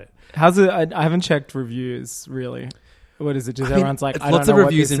terrible about it. How's it? I haven't checked reviews really. What is it? Just everyone's like, I lots don't of know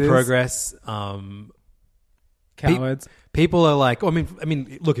reviews what this in is. progress. Cowards. People are like, I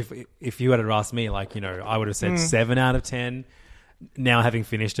mean, look, if you had asked me, like, you know, I would have said 7 out of 10. Now, having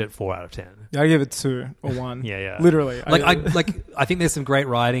finished it, 4 out of 10. I give it 2 or 1. Yeah. Literally. I think there's some great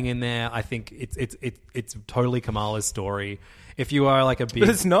writing in there. I think it's totally Kamala's story. If you are like a big, But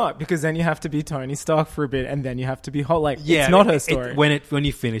it's not, because then you have to be Tony Stark for a bit, and then you have to be Hulk. Like, yeah, it's not her story. When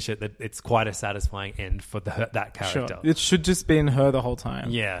you finish it, it's quite a satisfying end for that Sure. character. It should just be in her the whole time.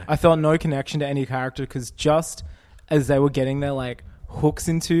 Yeah. I felt no connection to any character, because just as they were getting their like hooks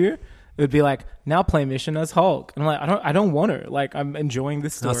into you, it would be like, now play mission as Hulk. And I'm like, I don't want to. Like, I'm enjoying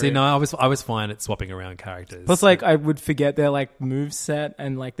this story. I was fine at swapping around characters. Plus, like, I would forget their like move set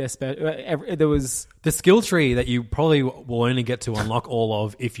and like their there was the skill tree that you probably will only get to unlock all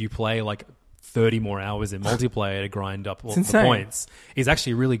of if you play like 30 more hours in multiplayer to grind up all the insane. points is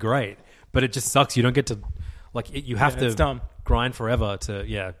actually really great. But it just sucks. You don't get to you have it's dumb. to grind forever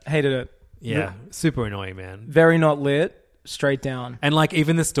to hated it. super annoying, man. Very not lit. straight down. And like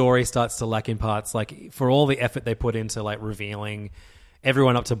even the story starts to lack in parts. Like for all the effort they put into like revealing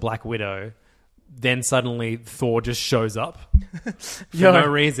everyone up to Black Widow, then suddenly Thor just shows up for no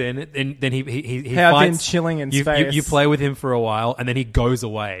reason. And then he Hey, I've been fights. chilling in you, space. you play with him for a while, and then he goes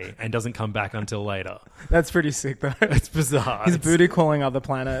away and doesn't come back until later. That's pretty sick, though. It's bizarre. He's booty calling other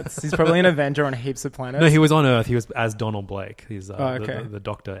planets. He's probably an Avenger on heaps of planets. No, he was on Earth. He was as Donald Blake. He's okay. the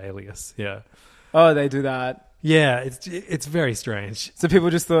Doctor alias. Yeah, Oh, they do that. yeah. It's very strange. So people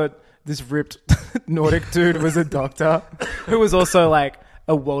just thought this ripped Nordic dude was a doctor who was also like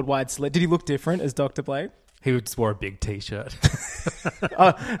a worldwide celeb. Did he look different as Dr. Blake? He just wore a big T-shirt.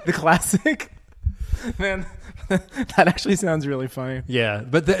 Oh, the classic. Man, that actually sounds really funny. Yeah,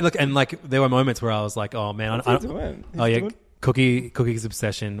 but look, and like there were moments where I was like, "Oh man, What's he doing? oh yeah, doing- Cookie's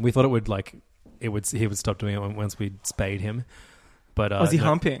obsession." We thought he would stop doing it once we spayed him. But Was he no,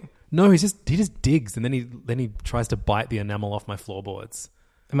 humping? No, he just digs, and then he tries to bite the enamel off my floorboards.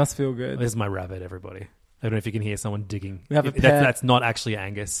 It must feel good. This is my rabbit, everybody. I don't know if you can hear someone digging. We have a pet. That's not actually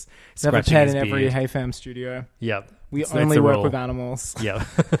Angus We have a scratching pet his in every beard. Hey Fam studio. Yeah, We That's only the work rule. with animals. Yeah.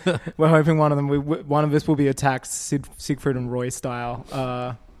 We're hoping one of us will be attacked Siegfried and Roy style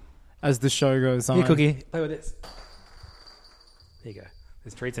as the show goes on. Here, Cookie, play with this. There you go.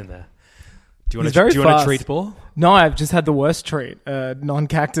 There's treats in there. Do you He's want very a fast. treat ball? No, I've just had the worst treat.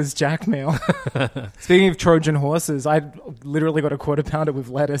 Non-cactus jack meal. Speaking of Trojan horses, I literally got a quarter pounder with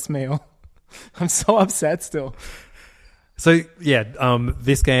lettuce meal. I'm so upset still. So yeah,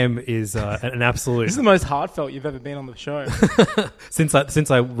 this game is an absolute. This is the most heartfelt you've ever been on the show.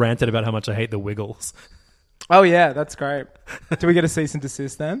 since I ranted about how much I hate the Wiggles. Oh yeah, that's great. Do we get a cease and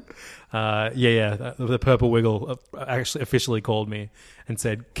desist then? Yeah. The Purple Wiggle actually officially called me and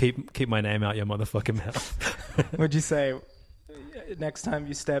said, "Keep my name out your motherfucking mouth." What'd you say? Next time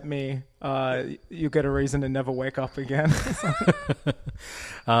you step me, you get a reason to never wake up again.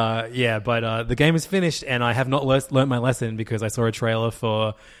 Yeah, but the game is finished, and I have not learnt my lesson because I saw a trailer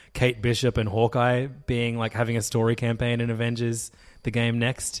for Kate Bishop and Hawkeye being like having a story campaign in Avengers, the game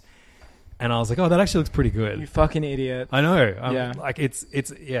next, and I was like, oh, that actually looks pretty good. You fucking idiot. I know. Yeah. Like it's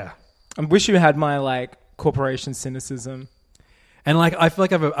yeah. I wish you had my like corporation cynicism. And like I feel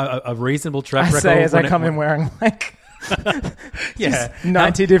like I have a reasonable track I record. say as I when come in wearing like yeah,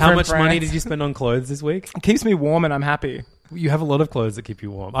 90 How different much money brands. did you spend on clothes this week? It keeps me warm and I'm happy. You have a lot of clothes that keep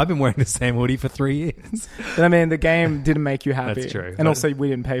you warm. I've been wearing the same hoodie for 3 years. But I mean, the game didn't make you happy. That's true. And also, we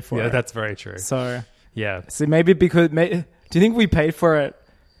didn't pay for Yeah, it. that's very true. So, Yeah. see, maybe because... do you think we paid for it?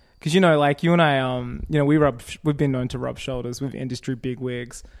 Because, you know, like you and I, we've been known to rub shoulders with industry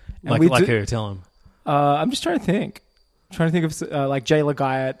bigwigs. And Like who? Tell him. I'm just trying to think. Of like Jay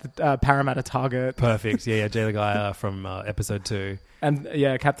Lagay at Parramatta Target. Perfect. Yeah. Jay the guy from episode 2. And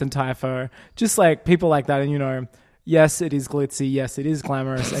yeah, Captain Typho. Just like people like that. And, you know, yes, it is glitzy. Yes, it is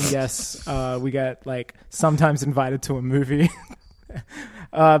glamorous. And yes, we get like sometimes invited to a movie.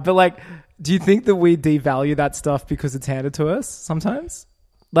 But like, do you think that we devalue that stuff because it's handed to us sometimes?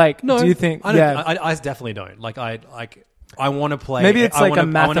 Like, No. do you think? I don't, Yeah. I definitely don't. Like I want to play. Maybe it's I like a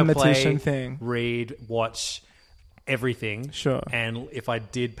wanna- I wanna mathematician play, thing. Read, watch everything. Sure. And if I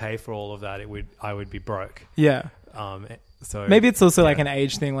did pay for all of that, I would be broke. Yeah. So Maybe it's also like an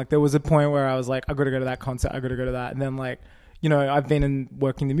age thing. Like there was a point where I was like, I got to go to that concert. I got to go to that. And then like, you know, I've been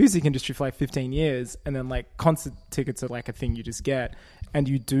working in the music industry for like 15 years. And then like concert tickets are like a thing you just get. And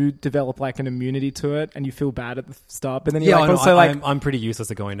you do develop like an immunity to it. And you feel bad at the start. But then you're yeah, like I know. also like... I'm pretty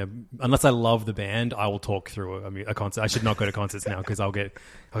useless at going to, unless I love the band. I will talk through a concert. I should not go to concerts now because I'll get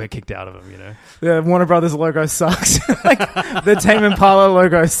kicked out of them. You know. The Warner Brothers logo sucks. Like the Tame Impala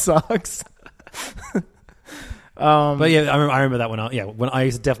logo sucks. But yeah, I remember that when I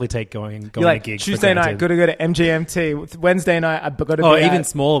used to definitely take going You're like to gigs. Tuesday for night, got to go to MGMT. Wednesday night, I've got to be even at,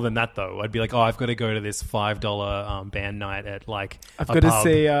 smaller than that though. I'd be like, I've got to go to this $5 band night at like I've a got to pub.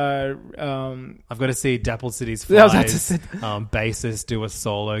 see. I've got to see Dapple City's Yeah, I was about Flies, to say- bassist do a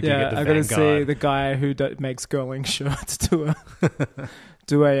solo gig Yeah, at the I've got to Vanguard. see the guy who makes girling shirts do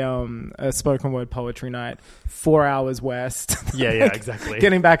a spoken word poetry night, 4 hours west. Yeah, exactly.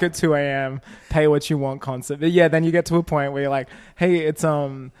 Getting back at 2 a.m. Pay what you want concert. But yeah, then you get to a point where you're like, hey, it's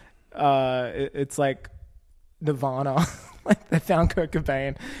like Nirvana. Like they found Kurt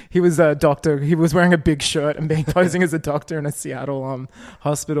Cobain. He was a doctor. He was wearing a big shirt and posing as a doctor in a Seattle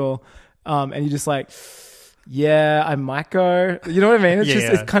hospital. And you're just like, yeah, I might go. You know what I mean? It's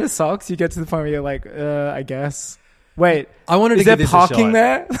Yeah. it kind of sucks. You get to the point where you're like, I guess. Wait, I wanted is to there give this parking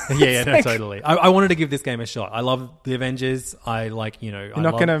a shot. there? Yeah, no, like- totally. I wanted to give this game a shot. I love the Avengers. I like, you know, You're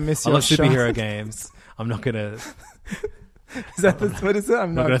not gonna miss I your love superhero shot. games. I'm not gonna Is that what is it?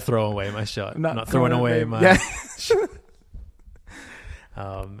 I'm not gonna throw away my shot. I'm not throwing away my. Yeah.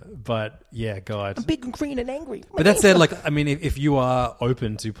 But yeah, God. Big and green and angry. But that said, like, I mean, if you are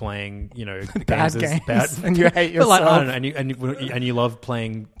open to playing, you know, Bad games and you hate but like, I yourself. don't know, and you love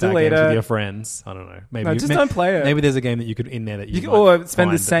playing bad Delete games it. with your friends. I don't know. Maybe No, just don't play it. Maybe there's a game that you could in there that you You might or spend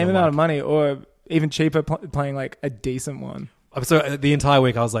find the same that you'll amount of like. money, or even cheaper playing like a decent one. So the entire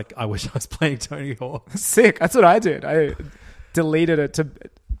week, I was like, I wish I was playing Tony Hawk. Sick. That's what I did. I deleted it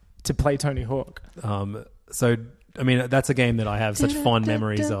to play Tony Hawk. So I mean, that's a game that I have such fond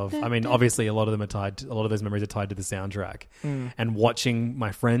memories of. I mean, obviously, a lot of those memories are tied to the soundtrack. And watching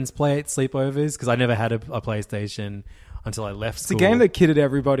my friends play it sleepovers, because I never had a PlayStation until I left school. It's a game that kidded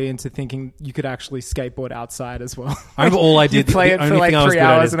everybody into thinking you could actually skateboard outside as well. I remember all I did. You play the it only for like thing I was 3 good at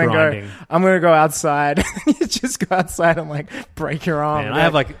hours is and then grinding. go, I'm going to go outside. You just go outside and like break your arm. Man, I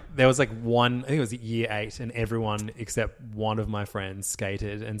have there was one, I think it was year 8, and everyone except one of my friends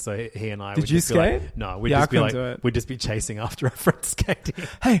skated, and so he and I Did would you just be like, skate? no, we'd Yeah, I just be couldn't like, do it. we'd just be chasing after our friends skating.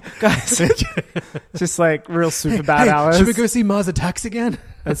 Hey, guys. Just like real super bad Hey, hours. should we go see Mars Attacks again?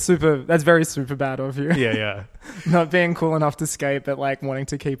 That's very super bad of you. Yeah. Not being cool enough to skate, but like wanting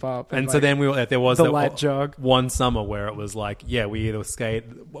to keep up. And so like, then there was the that light jog. one summer where it was like, yeah, we I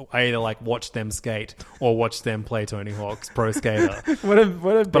either like watch them skate or watch them play Tony Hawk's Pro Skater. What a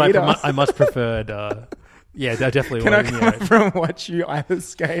But beater. I much preferred, yeah, that definitely Can I was. come Yeah. over and watch you either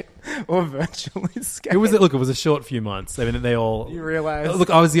skate or virtually skate? It was a short few months. I mean, they all. You realise? Look,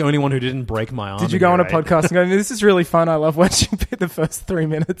 I was the only one who didn't break my arm. Did you in go on a year 8. podcast and go, this is really fun. I love watching the first 3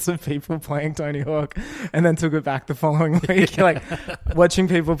 minutes of people playing Tony Hawk, and then took it back the following week. Like, watching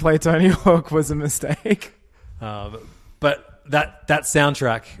people play Tony Hawk was a mistake. But that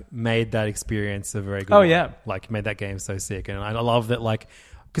soundtrack made that experience a very good Oh, one. yeah. Like, made that game so sick. And I love that, like,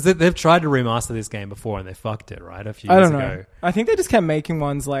 because they've tried to remaster this game before and they fucked it, right? A few I years don't know. ago. I think they just kept making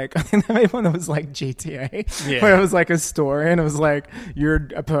ones like, I think they made one that was like GTA, Yeah. where it was like a story and it was like, you're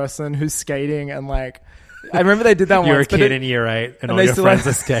a person who's skating and like, I remember they did that You're once. a but kid it- in year 8 and all they your still friends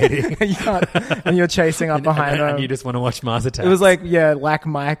have- are skating. you can't, and you're chasing up behind them. and you just want to watch Mars Attacks. It was like, yeah, like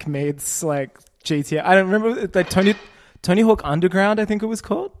Mike meets like GTA. I don't remember, like Tony Hawk Underground, I think it was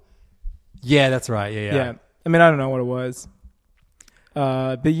called. Yeah, that's right. Yeah. I mean, I don't know what it was.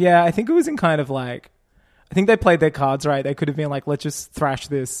 But yeah, I think it was in kind of like, I think they played their cards right. They could have been like, let's just thrash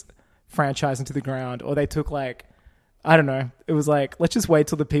this franchise into the ground. Or they took like, I don't know. It was like, let's just wait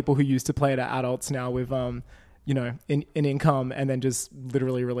till the people who used to play it are adults now with, you know, in income, and then just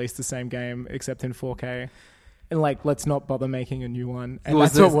literally release the same game except in 4K. And like, let's not bother making a new one. And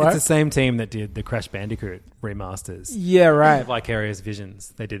that's what worked. It's the same team that did the Crash Bandicoot remasters. Yeah, right. Vicarious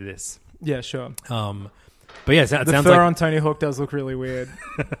Visions. They did this. Yeah, sure. But yeah, it sounds The fur like on Tony Hawk does look really weird.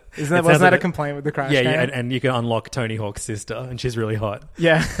 Wasn't sounds that like a complaint with the Crash yeah, game? yeah, and you can unlock Tony Hawk's sister, and she's really hot.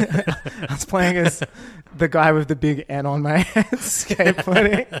 Yeah. I was playing as the guy with the big N on my head,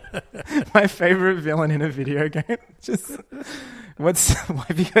 skateboarding. My favorite villain in a video game. Just, why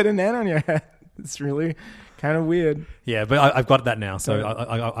have you got an N on your head? It's really kind of weird. Yeah, but I've got that now, so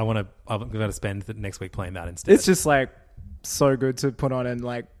I want to. I'm going to spend the next week playing that instead. It's just like so good to put on and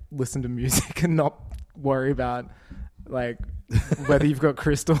like listen to music and not worry about like whether you've got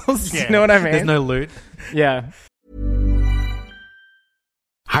crystals. Yeah, You know what I mean? There's no loot. Yeah.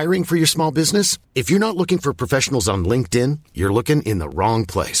 Hiring for your small business? If you're not looking for professionals on LinkedIn, you're looking in the wrong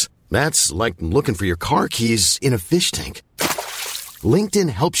place. That's like looking for your car keys in a fish tank. LinkedIn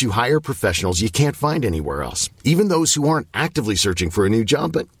helps you hire professionals you can't find anywhere else, even those who aren't actively searching for a new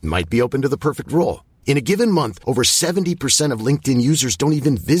job but might be open to the perfect role. In a given month, over 70% of LinkedIn users don't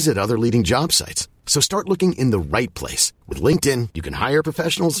even visit other leading job sites. So start looking in the right place. With LinkedIn, you can hire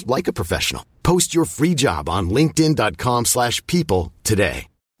professionals like a professional. Post your free job on linkedin.com/people today.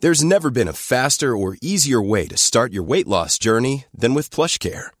 There's never been a faster or easier way to start your weight loss journey than with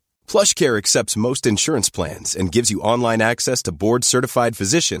PlushCare. PlushCare accepts most insurance plans and gives you online access to board-certified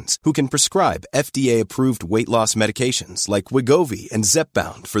physicians who can prescribe FDA-approved weight loss medications like Wegovy and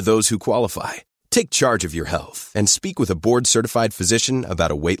Zepbound for those who qualify. Take charge of your health and speak with a board-certified physician about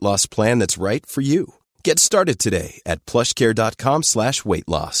a weight loss plan that's right for you. Get started today at plushcare.com/weight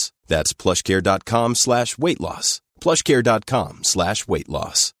loss. That's plushcare.com/weight loss. plushcare.com/weight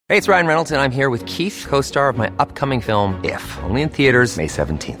loss. Hey, it's Ryan Reynolds, and I'm here with Keith, co-star of my upcoming film, If, only in theaters May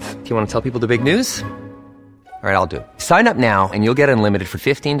 17th. Do you want to tell people the big news? All right, I'll do it. Sign up now and you'll get unlimited for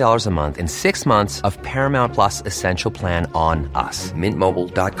 $15 a month and 6 months of Paramount Plus Essential Plan on us.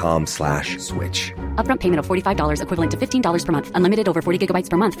 MintMobile.com/switch. Upfront payment of $45 equivalent to $15 per month. Unlimited over 40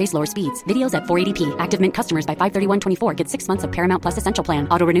 gigabytes per month. Face lower speeds. Videos at 480p. Active Mint customers by 531.24 get 6 months of Paramount Plus Essential Plan.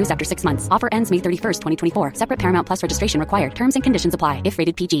 Auto renews after 6 months. Offer ends May 31st, 2024. Separate Paramount Plus registration required. Terms and conditions apply if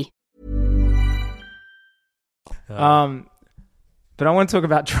rated PG. But But I want to talk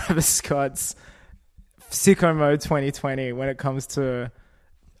about Travis Scott's sicko mode 2020 when it comes to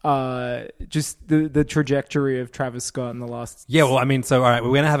just the trajectory of Travis Scott in the last... Yeah, well, I mean, so, all right, we're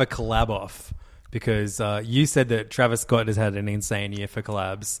going to have a collab off because you said that Travis Scott has had an insane year for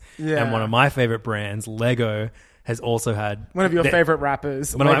collabs. Yeah. And one of my favorite brands, Lego, has also had... One of your favorite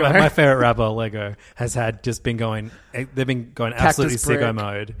rappers, One of Lego. my favorite rapper, Lego, has had just been going... They've been going absolutely Cactus Brick. sicko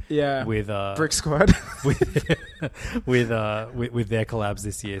mode with... Brick Squad. with their collabs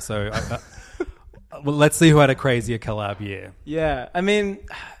this year. So... well, let's see who had a crazier collab year. Yeah, I mean,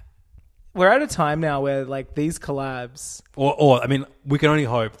 we're at a time now where like these collabs, or I mean, we can only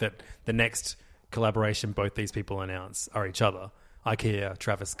hope that the next collaboration both these people announce are each other. IKEA,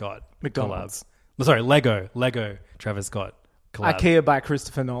 Travis Scott, McDonald's. collabs. Sorry, Lego, Travis Scott, collab. IKEA by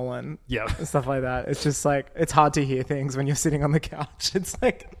Christopher Nolan, Yeah, and stuff like that. It's just like it's hard to hear things when you're sitting on the couch. It's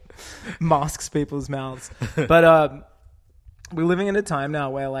like masks people's mouths, but we're living in a time now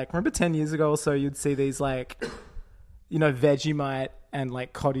where, like, remember 10 years ago or so, you'd see these, like, you know, Vegemite and,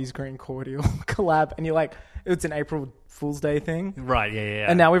 like, Cotty's Green Cordial collab. And you're like, it's an April Fool's Day thing. right. Yeah.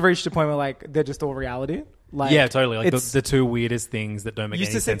 And now we've reached a point where, like, they're just all reality. Like, yeah, totally. Like it's- the two weirdest things that don't make any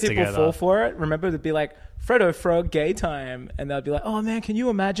used to see sense people together. fall for it. Remember, it'd be like, Frodo Frog gay time. And they'd be like, oh, man, can you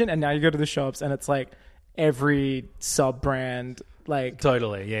imagine? And now you go to the shops and it's like every sub-brand, like,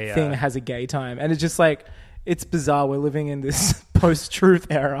 Totally. Yeah. thing has a gay time. And it's just like, it's bizarre. We're living in this post-truth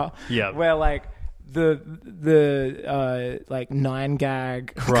era Yeah. where like the like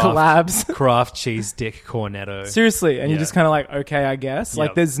 9gag Kraft, collabs. Kraft cheese dick cornetto. Seriously. And Yeah. you're just kind of like, okay, I guess. Like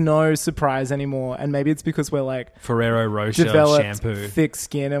Yep. there's no surprise anymore. And maybe it's because we're like Ferrero Rocher developed shampoo. thick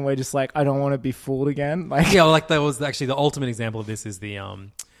skin and we're just like, I don't want to be fooled again. Like, Yeah, like that was actually the ultimate example of this is the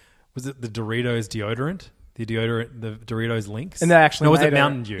was it the Doritos deodorant? The Doritos Lynx? and they actually no, was made it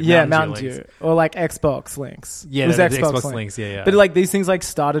Mountain Dew? Yeah, Mountain Lynx. Dew. Or like Xbox Links. Yeah, it was the Xbox, Xbox Links, yeah. But like these things like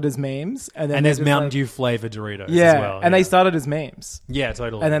started as memes and then And they're there's just, Mountain like- Dew flavored Doritos Yeah, as well. and they started as memes. Yeah,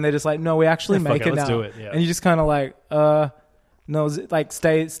 totally. And then they're just like, no, we actually Yeah, fuck make it, it let's now. do it, yeah. And you just kind of like, no, like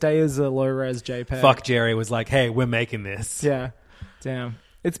stay as a low res JPEG. Fuck Jerry was like, hey, we're making this. Yeah, damn,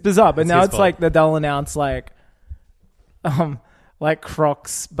 it's bizarre. But It's now his it's fault. like that they'll announce like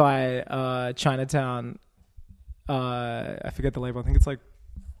Crocs by Chinatown. I forget the label. I think it's like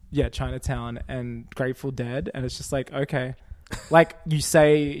Chinatown and Grateful Dead, and it's just like okay, like you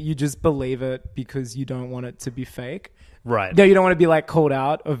say you just believe it because you don't want it to be fake. Right. No, you don't want to be like called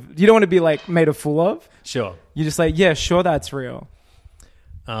out of. You don't want to be like made a fool of. Sure. You're just like, yeah, sure, that's real.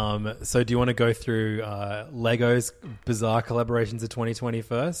 So do you want to go through Lego's bizarre collaborations of 2020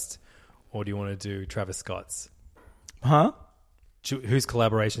 first? Or do you want to do Travis Scott's? Huh? Whose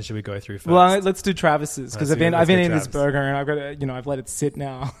collaboration should we go through first? Well, let's do Travis's because Let's I've been go eating this Travis. burger and I've got to, I've let it sit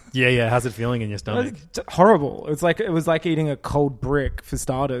now. Yeah. How's it feeling in your stomach? It's horrible. It was like eating a cold brick for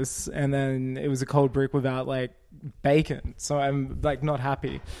starters, and then it was a cold brick without like bacon. So I'm like not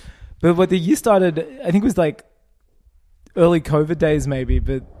happy. But what the year started, I think it was like early COVID days maybe.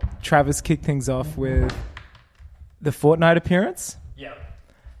 But Travis kicked things off with the Fortnite appearance. Yeah.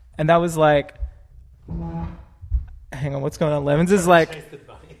 And that was like, hang on, what's going on? Levins is like,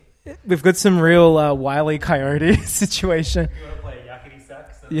 we've got some real Wile E. Coyote situation. You want to play yakety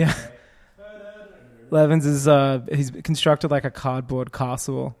sax? Yeah. Levins is he's constructed like a cardboard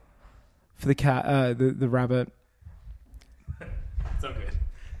castle for the cat, the rabbit. So good.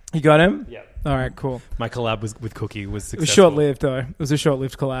 You got him? Yeah. All right, cool. My collab with Cookie was It successful. was short lived though. It was a short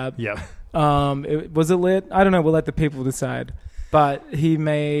lived collab. Yeah. Was it lit? I don't know. We'll let the people decide. But he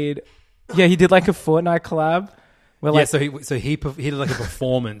made, he did like a Fortnite collab. Where, like, So he did like a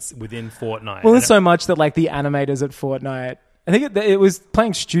performance within Fortnite. well, And there's so much that like the animators at Fortnite, I think it was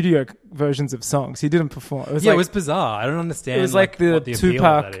playing studio versions of songs. He didn't perform. It was it like, was bizarre. I don't understand. it was like the what the appeal of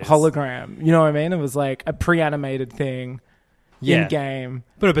Tupac that is. hologram. You know what I mean? It was like a pre-animated thing in game.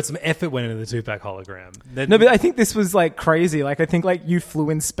 But some effort went into the Tupac hologram. No, but I think this was like crazy. Like I think like you flew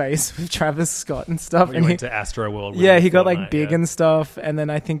in space with Travis Scott and stuff. He and went to Astro World. with he got Fortnite, like big yeah. and stuff. And then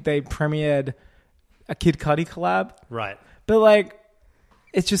I think they premiered a Kid Cudi collab. Right. But like,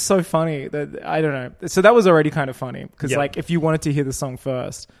 it's just so funny that I don't know. So that was already kind of funny because Yeah. like if you wanted to hear the song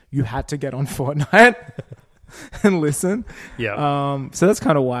first, you had to get on Fortnite and listen. Yeah. So that's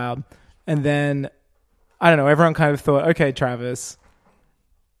kind of wild. And then I don't know. Everyone kind of thought, okay, Travis,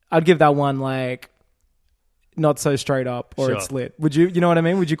 I'd give that one like not so straight up or Sure. it's lit. Would you? You know what I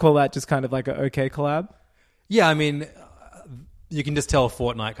mean? Would you call that just kind of like an okay collab? Yeah, I mean, you can just tell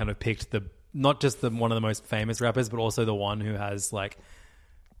Fortnite kind of picked not just one of the most famous rappers, but also the one who has like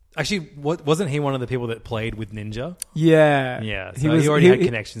Actually, wasn't he one of the people that played with Ninja? Yeah. Yeah, so he already had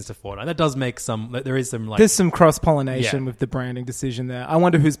connections to Fortnite. That does make there is some like... There's some cross-pollination Yeah. with the branding decision there. I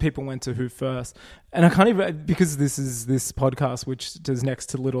wonder whose people went to who first. And I can't even... Because this is this podcast, which does next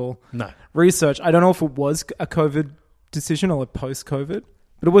to little research, I don't know if it was a COVID decision or a post-COVID,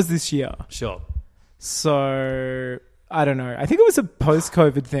 but it was this year. Sure. So, I don't know. I think it was a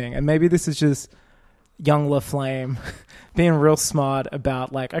post-COVID thing, and maybe this is just young LaFlame being real smart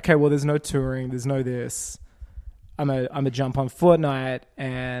about like, okay, well, there's no touring, there's no this. I'm a jump on Fortnite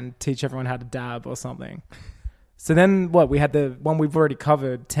and teach everyone how to dab or something. So then what? We had the one we've already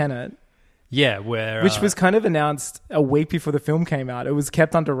covered, Tenet. Yeah, which was kind of announced a week before the film came out. It was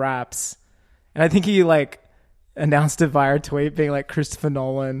kept under wraps. And I think he like announced it via a tweet being like Christopher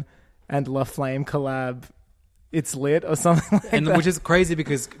Nolan and LaFlame collab. It's lit or something like that. Which is crazy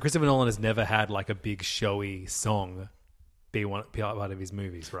because Christopher Nolan has never had like a big showy song be part of his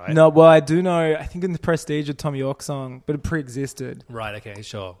movies, right? No, well, I do know, I think in The Prestige, a Tom York song, but it pre-existed. Right, okay,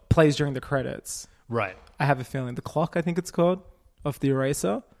 sure. Plays during the credits. Right. I have a feeling. The Clock, I think it's called, of The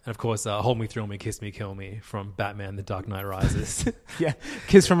Eraser. And of course, Hold Me, Thrill Me, Kiss Me, Kill Me from Batman, The Dark Knight Rises. Yeah,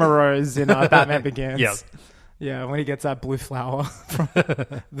 Kiss from a Rose in Batman Begins. Yeah. Yeah, when he gets that blue flower from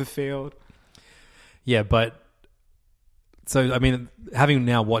the field. Yeah, but... So, I mean, having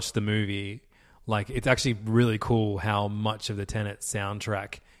now watched the movie, like, it's actually really cool how much of the Tenet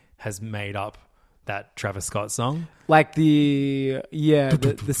soundtrack has made up that Travis Scott song. Like the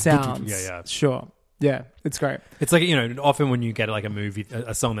sounds. Yeah. Sure. Yeah, it's great. It's like, often when you get like a movie,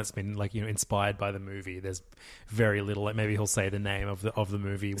 a song that's been like, inspired by the movie, there's very little, like maybe he'll say the name of the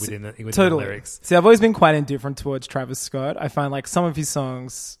movie within the lyrics. See, I've always been quite indifferent towards Travis Scott. I find like some of his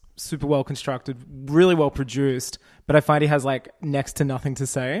songs super well constructed, really well produced, but I find he has like next to nothing to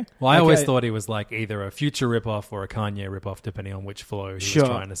say. Well, I always thought he was like either a Future ripoff or a Kanye ripoff, depending on which flow he was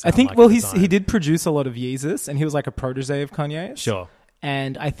trying to sound. I think like well, at the time. he did produce a lot of Yeezus, and he was like a protege of Kanye's. Sure.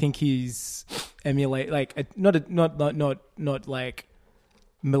 And I think he's emulate like not like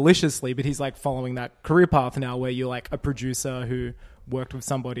maliciously, but he's like following that career path now, where you're like a producer who worked with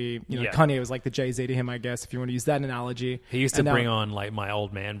somebody. Kanye was like the Jay-Z to him, I guess, if you want to use that analogy. He used to bring on like my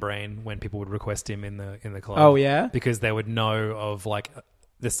old man brain when people would request him in the club. Oh yeah, because they would know of like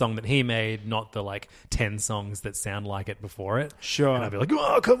the song that he made, not the like 10 songs that sound like it before it. Sure. And I'd be like,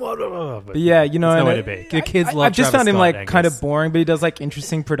 oh, come on. But yeah, there's no way to be. The kids love I've just Travis found him Scott, like Angus. kind of boring, but he does like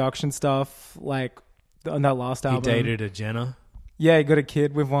interesting production stuff, like on that last album. He dated a Jenna. Yeah, he got a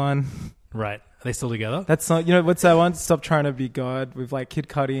kid with one. Right. Are they still together? That's not, what's that one? Stop Trying to Be God with like Kid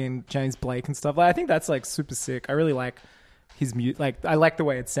Cudi and James Blake and stuff. Like, I think that's like super sick. I really like his music. Like, I like the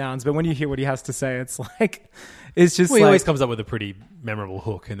way it sounds, but when you hear what he has to say, it's like, it's just he like, always comes up with a pretty memorable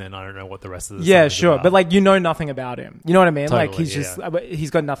hook, and then I don't know what the rest of the yeah, song is sure. about. But like, nothing about him. You know what I mean? Totally, like, he's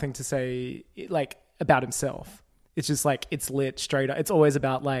got nothing to say like about himself. It's just like, it's lit straight up. It's always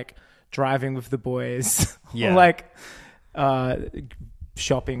about like driving with the boys. Yeah. Or like,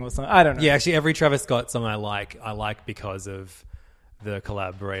 shopping or something. I don't know. Yeah, actually, every Travis Scott song I like because of the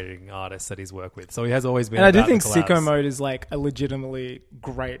collaborating artists that he's worked with. So he has always been. And I do about think the collabs. Sicko Mode is like a legitimately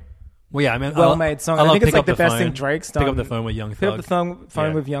great, well, yeah, I mean, well-made song. I think it's like the best thing Drake's done. Pick up the phone with Young Thug. Pick up the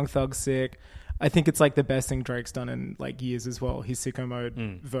phone with Young Thug, sick. I think it's like the best thing Drake's done in like years as well. His Sicko Mode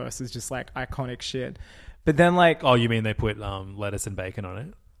verse is just like iconic shit. But then like, oh, you mean they put lettuce and bacon on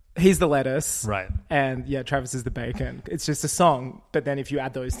it? He's the lettuce. Right. And yeah, Travis is the bacon. It's just a song, but then if you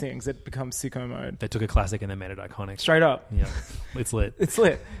add those things, it becomes Sicko Mode. They took a classic and they made it iconic. Straight up. Yeah. It's lit. It's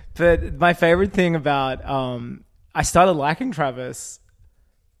lit. But my favorite thing about, I started liking Travis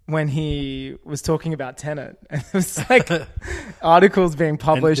when he was talking about Tenet. And it was like articles being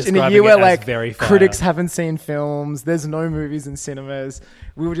published in a year where like critics haven't seen films. There's no movies in cinemas.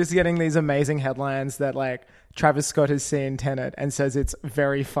 We were just getting these amazing headlines that like Travis Scott has seen Tenet and says it's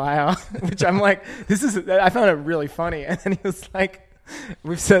very fire, which I'm like, I found it really funny. And then he was like,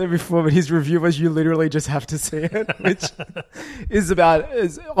 we've said it before, but his review was, you literally just have to see it, which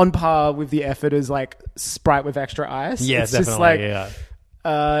is on par with the effort as like Sprite with extra ice. Yes, it's definitely. Just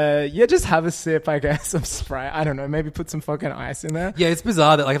like, just have a sip, I guess, of Sprite. I don't know, maybe put some fucking ice in there. Yeah, it's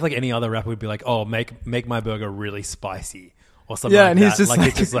bizarre that like if like any other rapper would be like, oh, make my burger really spicy or something. Yeah, like and that. he's just like,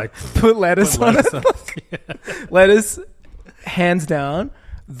 it's just like put lettuce on it. Yeah. Lettuce, hands down,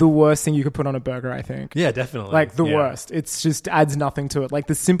 the worst thing you could put on a burger, I think. Yeah, definitely. Like the worst. It's just adds nothing to it. Like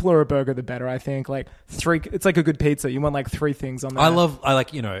the simpler a burger, the better, I think. Like it's like a good pizza. You want like 3 things on there.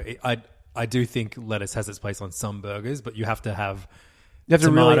 I do think lettuce has its place on some burgers, but you have to have really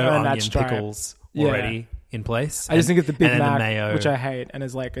tomato, earn that onion, stripe. pickles already in place. I just think of the Big and then Mac, the mayo. which I hate, and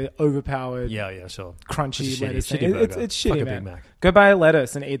is like an overpowered, Yeah, sure. crunchy It's shitty- lettuce. shitty thing. burger. It's Fuck shitty, a man. Big Mac. Go buy a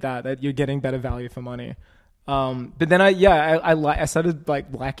lettuce and eat that. That you're getting better value for money. But then I started like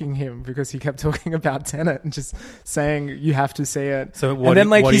liking him because he kept talking about Tenet and just saying you have to see it. So and then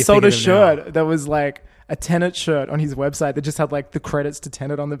like what do he you sold think a of him now? shirt that was like a Tenet shirt on his website that just had like the credits to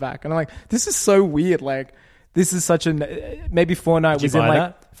Tenet on the back, and I'm like, this is so weird. Like this is such a maybe Fortnite Did you was in buy like.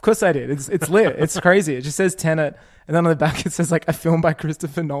 that? Of course I did. It's lit. It's crazy. It just says Tenet, and then on the back it says like a film by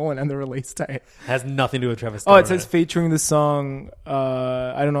Christopher Nolan and the release date. Has nothing to do with Travis Oh, Scott. it says featuring the song.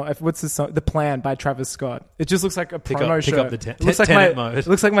 I don't know what's the song. The Plan by Travis Scott. It just looks like a promo pick shirt. up the it looks like Tenet my. mode. It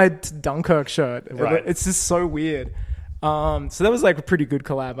looks like my Dunkirk shirt. Right. It's just so weird. So that was like a pretty good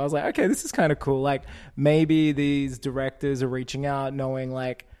collab. I was like, okay, this is kind of cool. Like maybe these directors are reaching out, knowing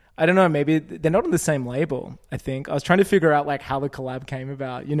like. I don't know, maybe they're not on the same label, I think. I was trying to figure out like how the collab came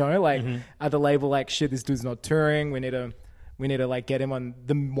about, you know, like at the label like shit, this dude's not touring, we need to like get him on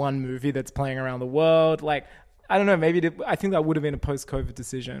the one movie that's playing around the world. Like I don't know, maybe I think that would have been a post-COVID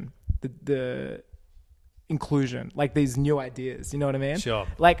decision. The inclusion, like these new ideas, you know what I mean? Sure.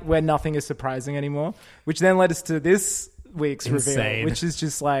 Like where nothing is surprising anymore, which then led us to this week's reveal, Insane. which is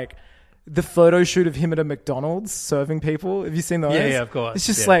just like the photo shoot of him at a McDonald's serving people. Have you seen those? Yeah, of course. It's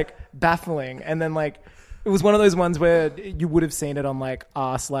just Yeah. like baffling. And then like it was one of those ones where you would have seen it on like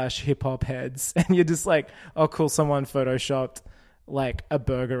r/hip hop heads, and you're just like, oh cool, someone photoshopped like a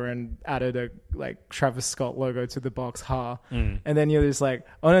burger and added a like Travis Scott logo to the box, and then you're just like,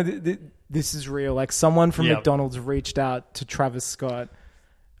 oh no, this is real. Like someone from Yep. McDonald's reached out to Travis Scott,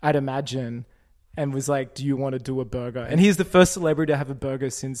 I'd imagine, and was like, do you want to do a burger? And he's the first celebrity to have a burger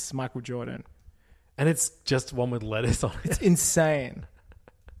since Michael Jordan. And it's just one with lettuce on it. It's insane.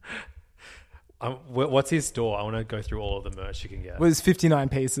 What's his store? I want to go through all of the merch you can get. Well, there's 59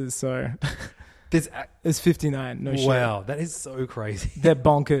 pieces, so there's 59. No shit. Wow, that is so crazy. They're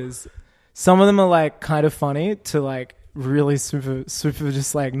bonkers. Some of them are like kind of funny to like really super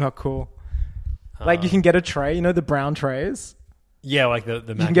just like not cool. Like you can get a tray, you know, the brown trays. Yeah, like the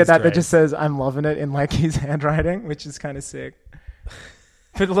You can get that just says "I'm loving it" in like his handwriting, which is kind of sick.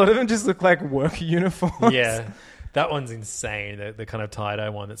 But a lot of them just look like work uniforms. Yeah, that one's insane. The kind of tie-dye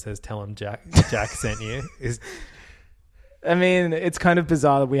one that says "Tell him Jack sent you" is. I mean, it's kind of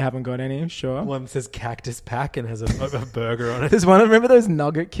bizarre that we haven't got any. Sure. One says "Cactus Pack" and has a burger on it. There's one. Remember those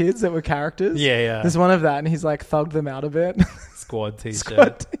Nugget kids that were characters? Yeah. There's one of that, and he's like thugged them out a bit. Squad t-shirt.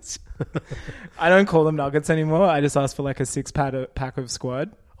 Squad t-shirt. I don't call them Nuggets anymore. I just ask for like a 6-pack of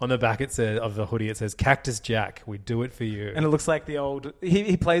Squad. On the back it says of the hoodie it says "Cactus Jack, we do it for you." And it looks like the old.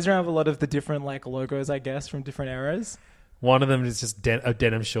 He plays around with a lot of the different like logos, I guess, from different eras. One of them is just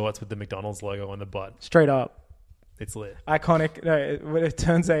denim shorts with the McDonald's logo on the butt. Straight up. It's lit. Iconic. No, it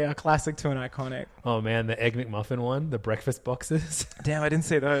turns a classic to an iconic. Oh man, the Egg McMuffin one, the breakfast boxes. Damn, I didn't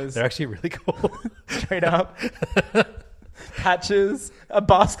see those. They're actually really cool. Straight up. Patches, a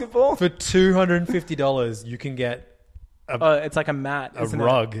basketball. For $250, you can get It's like a mat, a isn't it?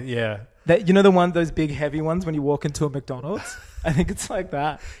 rug. Yeah. That, you know the one, those big heavy ones when you walk into a McDonald's? I think it's like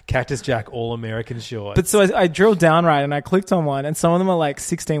that. Cactus Jack All-American shorts. But so I drilled down right and I clicked on one, and some of them are like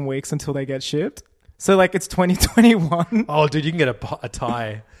 16 weeks until they get shipped. So like it's 2021. Oh, dude, you can get a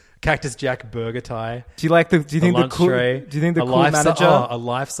tie. Cactus Jack burger tie. Do you think the lunch cool tray. Do you think the a cool life manager? a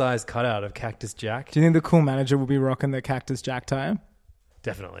life-size cutout of Cactus Jack. Do you think the cool manager will be rocking the Cactus Jack tie?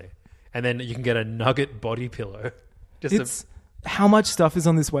 Definitely. And then you can get a nugget body pillow. How much stuff is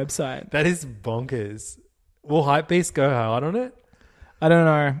on this website? That is bonkers. Will Hypebeast go hard on it? I don't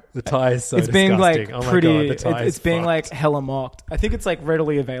know. The tie is so it's being disgusting. like Oh my pretty. God, the tie It's is being fucked. like hella mocked. I think it's like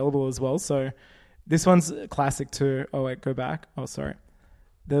readily available as well. So this one's classic too. Oh wait, go back. Oh sorry.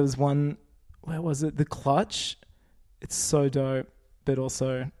 There was one. Where was it? The Clutch. It's so dope, but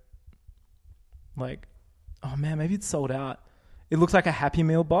also like, oh man, maybe it's sold out. It looks like a Happy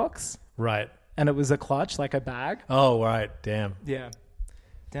Meal box, Right. and it was a clutch, like a bag. Oh, right. Damn. Yeah.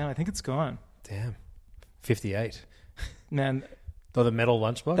 Damn, I think it's gone. Damn. 58. Man, Oh, the metal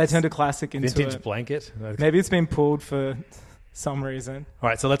lunchbox? they turned a classic into Vintage it. blanket. Maybe it's been pulled for some reason. All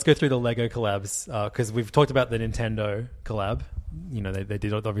right, so let's go through the Lego collabs because we've talked about the Nintendo collab. You know, they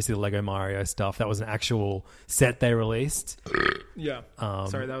did obviously the Lego Mario stuff. That was an actual set they released. Yeah.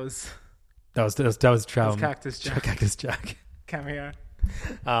 Sorry, that was That was Cactus Jack. Cactus Jack. Cameo.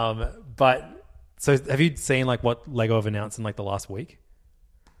 But so have you seen like what Lego have announced in like the last week?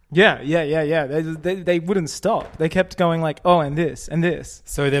 Yeah. They wouldn't stop. They kept going like, oh, and this, and this.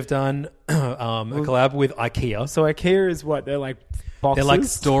 So they've done a collab with IKEA. So IKEA is what? They're like boxes? They're like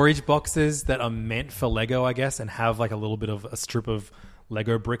storage boxes that are meant for Lego, I guess, and have like a little bit of a strip of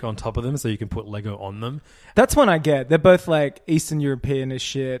Lego brick on top of them so you can put Lego on them. That's one I get. They're both like Eastern European as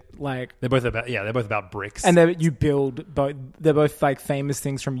shit. Like They're both about bricks. and you build both. They're both like famous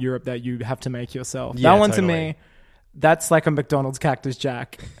things from Europe that you have to make yourself. Yeah, that one totally. to me, that's like a McDonald's Cactus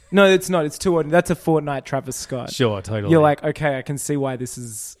Jack. No, it's not. It's too ordinary. That's a Fortnite Travis Scott. Sure, totally. You're like, okay, I can see why this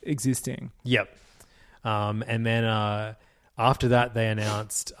is existing. Yep. And then after that, they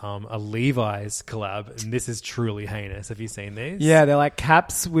announced a Levi's collab, and this is truly heinous. Have you seen these? Yeah, they're like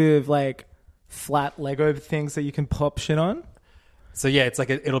caps with like flat Lego things that you can pop shit on. So yeah, it's like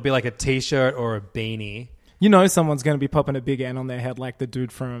it'll be like a t-shirt or a beanie. You know someone's going to be popping a big N on their head like the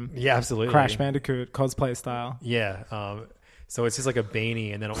dude from Yeah, absolutely. Crash Bandicoot cosplay style. Yeah. So it's just like a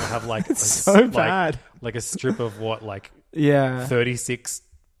beanie, and then it'll have like so bad. like a strip of what, like Yeah. 36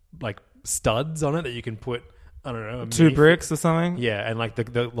 like studs on it that you can put, I don't know, a 2 mini- bricks or something. Yeah, and like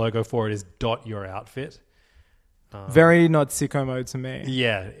the logo for it is dot your outfit. Very not sicko mode to me.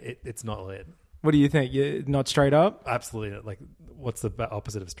 Yeah, it's not lit. What do you think? You not straight up? Absolutely. Like, what's the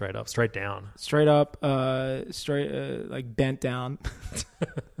opposite of straight up? Straight down. Straight up, like bent down.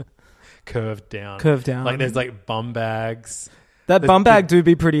 Curved down. Curved down. Like there's like bum bags. That bum bag do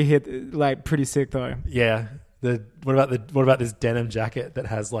be pretty sick though. Yeah. What about this denim jacket that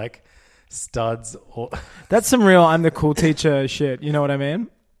has like studs? Or That's some real I'm the cool teacher shit. You know what I mean?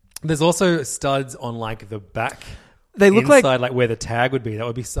 there's also studs on like the back. They look inside, like where the tag would be. That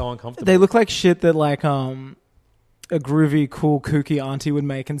would be so uncomfortable. They look like shit that like a groovy, cool, kooky auntie would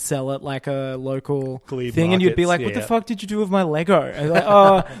make and sell at like a local Glebe thing, and you'd be markets, like, "What the yeah. fuck did you do with my Lego?" And like,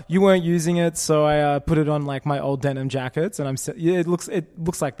 "Oh, you weren't using it, so I put it on like my old denim jackets." And it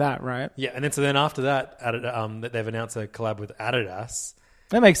looks like that, right? Yeah, and then after that, that they've announced a collab with Adidas.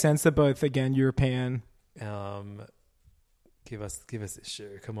 That makes sense. They're both again European. Give us this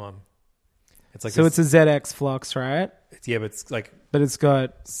shoe. Come on. It's like So it's a ZX Flux, right? but it's like But it's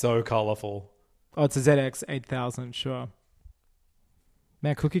got so colorful. it's a ZX 8000, sure.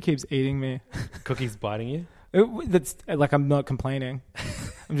 Man, Cookie keeps eating me. Cookie's biting you. That's like I'm not complaining.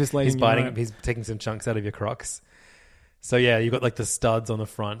 I'm just letting He's you biting. know. He's taking some chunks out of your Crocs. So yeah, you got like the studs on the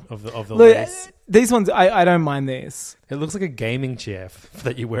front of the Look, lace. these ones, I don't mind these. It looks like a gaming chair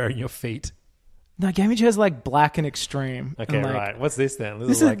that you wear on your feet. No, gaming chairs are like black and extreme. Okay, and like, right. What's this then?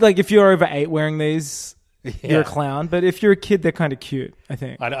 This is like if you're over 8 wearing these, you're a clown. But if you're a kid, they're kind of cute, I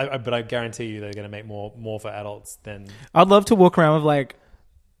think. But I guarantee you they're going to make more for adults than. I'd love to walk around with like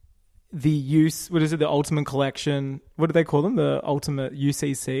the Ultimate Collection. What do they call them? The Ultimate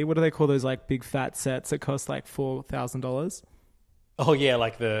UCC. What do they call those like big fat sets that cost like $4,000? Oh yeah,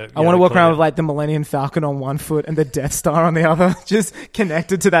 like the. I want to walk around with like the Millennium Falcon on one foot and the Death Star on the other, just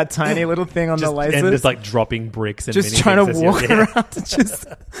connected to that tiny little thing on the lasers. And just like dropping bricks and just mini trying things to as walk you're-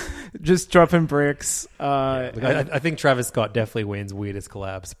 around, just dropping bricks. Look, I think Travis Scott definitely wins weirdest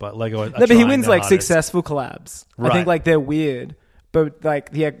collabs, but Lego. No, but he wins like successful collabs. I Right. think like they're weird, but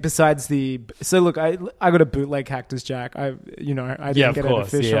like besides look, I got a bootleg Cactus Jack. I didn't Yeah, of get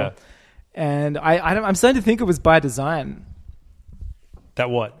course, it official, yeah. and I'm starting to think it was by design That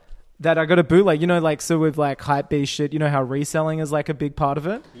what? that I got a bootleg. Like so with like Hypebeast shit. You know how reselling is like a big part of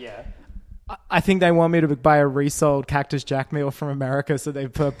it. Yeah. I think they want me to buy a resold Cactus Jack meal from America, so they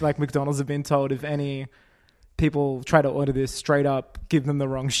put like McDonald's have been told if any people try to order this, straight up give them the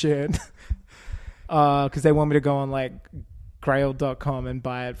wrong shit, because they want me to go on like Grailed.com and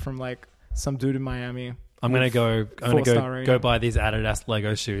buy it from like some dude in Miami. I'm gonna go 4-star rating. go buy these Adidas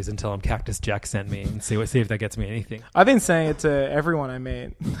Lego shoes and tell them Cactus Jack sent me and see if that gets me anything. I've been saying it to everyone I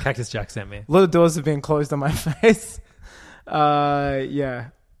meet. Cactus Jack sent me. A lot of doors have been closed on my face. Yeah.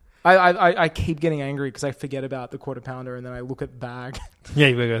 I keep getting angry because I forget about the quarter pounder and then I look at the bag. Yeah,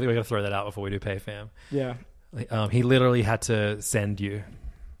 we got to throw that out before we do pay fam. Yeah. He literally had to send you.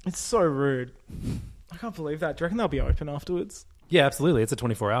 It's so rude. I can't believe that. Do you reckon they'll be open afterwards? Yeah, absolutely. It's a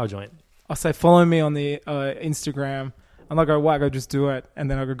 24-hour joint. I'll say, follow me on the Instagram. And I'll go, what? I go, just do it.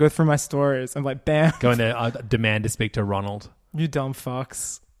 And then I'll go through my stories. I'm like, bam. Go in there. I demand to speak to Ronald. You dumb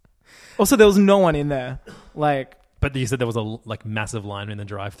fucks. Also, there was no one in there. Like, But you said there was a massive line in the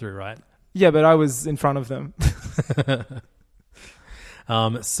drive-through, right? yeah, but I was in front of them.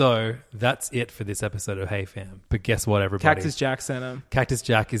 So that's it for this episode of Hey Fam. But guess what, everybody? Cactus Jack sent him. Cactus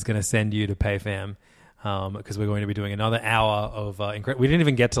Jack is going to send you to Pay Fam because we're going to be doing another hour of we didn't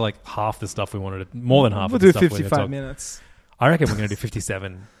even get to like half the stuff we wanted to, more than half We'll of the do stuff we're gonna 55 talk. minutes. I reckon we're going to do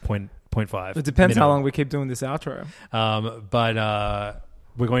 57.5. It depends how minimum. long we keep doing this outro. But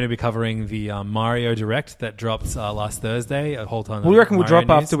we're going to be covering the Mario Direct that dropped last Thursday. A whole ton of What do you reckon we'll Mario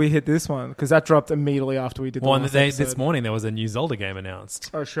drop news. after we hit this one? Because that dropped immediately after we did the Well, last this episode. morning there was a new Zelda game announced.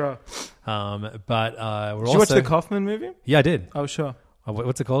 Oh, sure. But we're Did also... you watch the Kaufman movie? Yeah, I did. Oh, sure.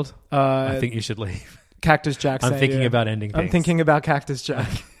 What's it called? I think you should leave. Cactus Jack. I'm thinking about ending things. I'm thinking about Cactus Jack.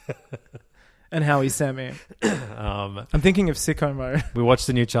 And Howie Sammy. I'm thinking of Sicko Mode. We watched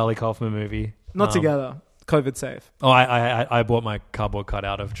the new Charlie Kaufman movie. Not together. COVID safe. Oh, I bought my cardboard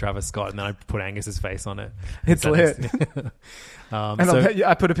cutout of Travis Scott and then I put Angus's face on it. It's lit. And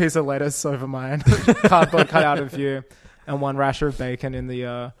I put a piece of lettuce over mine. Cardboard cutout of you and one rasher of bacon in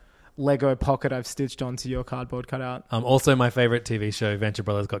the Lego pocket I've stitched onto your cardboard cutout. Also, my favorite TV show, Venture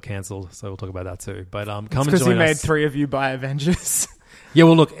Brothers, got cancelled, so we'll talk about that too. But come and join us. Because he made 3 of you buy Avengers. Yeah,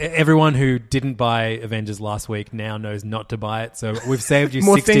 well, look, everyone who didn't buy Avengers last week now knows not to buy it. So we've saved you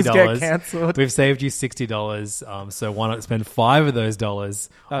More $60. things get cancelled. We've saved you $60. So why not spend $5 of those dollars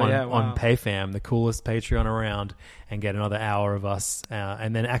on PayFam, the coolest Patreon around, and get another hour of us,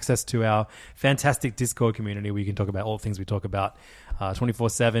 and then access to our fantastic Discord community where you can talk about all the things we talk about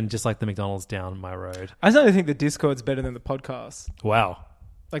 24/7, just like the McDonald's down my road. I don't think the Discord's better than the podcast. Wow.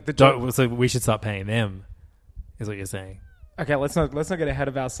 Like So we should start paying them, is what you're saying. Okay, let's not get ahead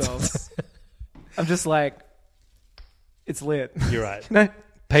of ourselves. I'm just like, it's lit. You're right. No.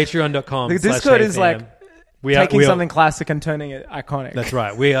 Patreon.com. The Discord is like taking something classic and turning it iconic. That's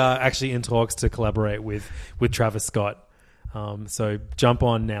right. We are actually in talks to collaborate with Travis Scott. So jump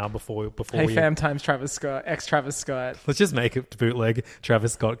on now before Hey fam times Travis Scott, ex-Travis Scott. Let's just make a bootleg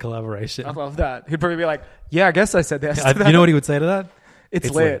Travis Scott collaboration. I love that. He'd probably be like, yeah, I guess I said that. You know what he would say to that? It's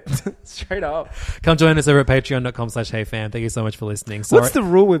lit. Straight up. Come join us over at patreon.com/heyfam. Thank you so much for listening. What's the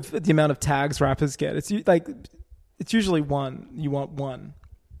rule with the amount of tags rappers get? It's usually one. You want one.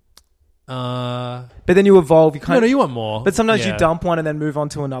 But then you evolve. No, you want more. But sometimes you dump one and then move on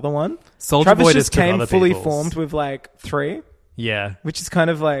to another one. Soulja Travis Boy just came fully formed with like 3. Yeah. Which is kind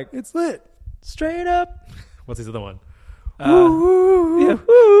of like, it's lit. Straight up. What's his other one?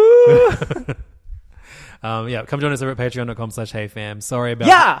 Come join us over at patreon.com/heyfam. Sorry about...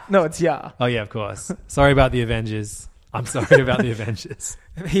 Yeah! No, it's yeah. Oh, yeah, of course. Sorry about the Avengers. I'm sorry about the Avengers.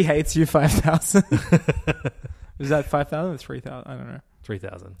 He hates you 5,000. Is that 5,000 or 3,000? I don't know.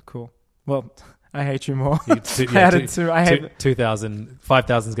 3,000. Cool. Well, I hate you more. I added 2,000.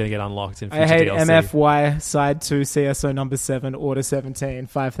 5,000 is going to get unlocked in future DLC. I hate DLC. MFY Side 2 CSO number 7 Order 17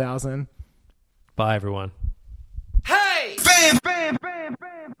 5,000. Bye, everyone. Hey! Bam, bam, bam, bam,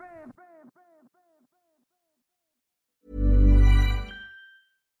 bam, bam.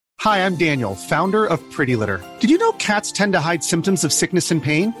 Hi, I'm Daniel, founder of Pretty Litter. Did you know cats tend to hide symptoms of sickness and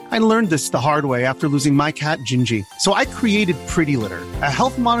pain? I learned this the hard way after losing my cat, Gingy. So I created Pretty Litter, a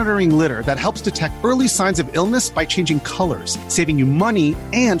health monitoring litter that helps detect early signs of illness by changing colors, saving you money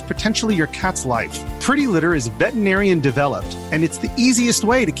and potentially your cat's life. Pretty Litter is veterinarian developed, and it's the easiest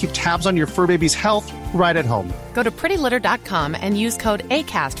way to keep tabs on your fur baby's health right at home. Go to prettylitter.com and use code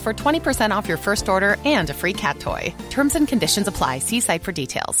ACAST for 20% off your first order and a free cat toy. Terms and conditions apply. See site for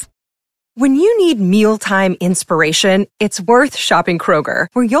details. When you need mealtime inspiration, it's worth shopping Kroger,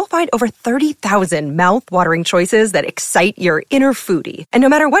 where you'll find over 30,000 mouth-watering choices that excite your inner foodie. And no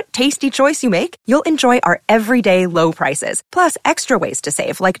matter what tasty choice you make, you'll enjoy our everyday low prices, plus extra ways to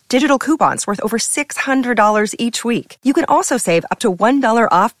save, like digital coupons worth over $600 each week. You can also save up to $1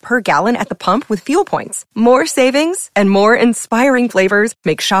 off per gallon at the pump with fuel points. More savings and more inspiring flavors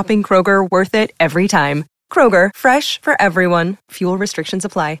make shopping Kroger worth it every time. Kroger, fresh for everyone. Fuel restrictions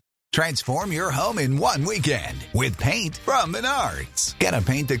apply. Transform your home in one weekend with paint from Menards. Get a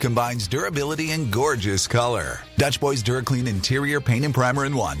paint that combines durability and gorgeous color. Dutch Boy's DuraClean Interior Paint and Primer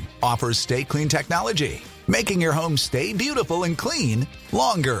in One offers stay clean technology, making your home stay beautiful and clean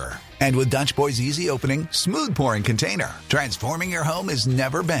longer. And with Dutch Boy's easy opening, smooth pouring container, transforming your home has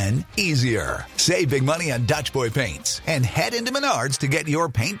never been easier. Save big money on Dutch Boy paints and head into Menards to get your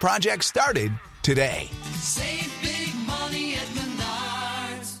paint project started today. Save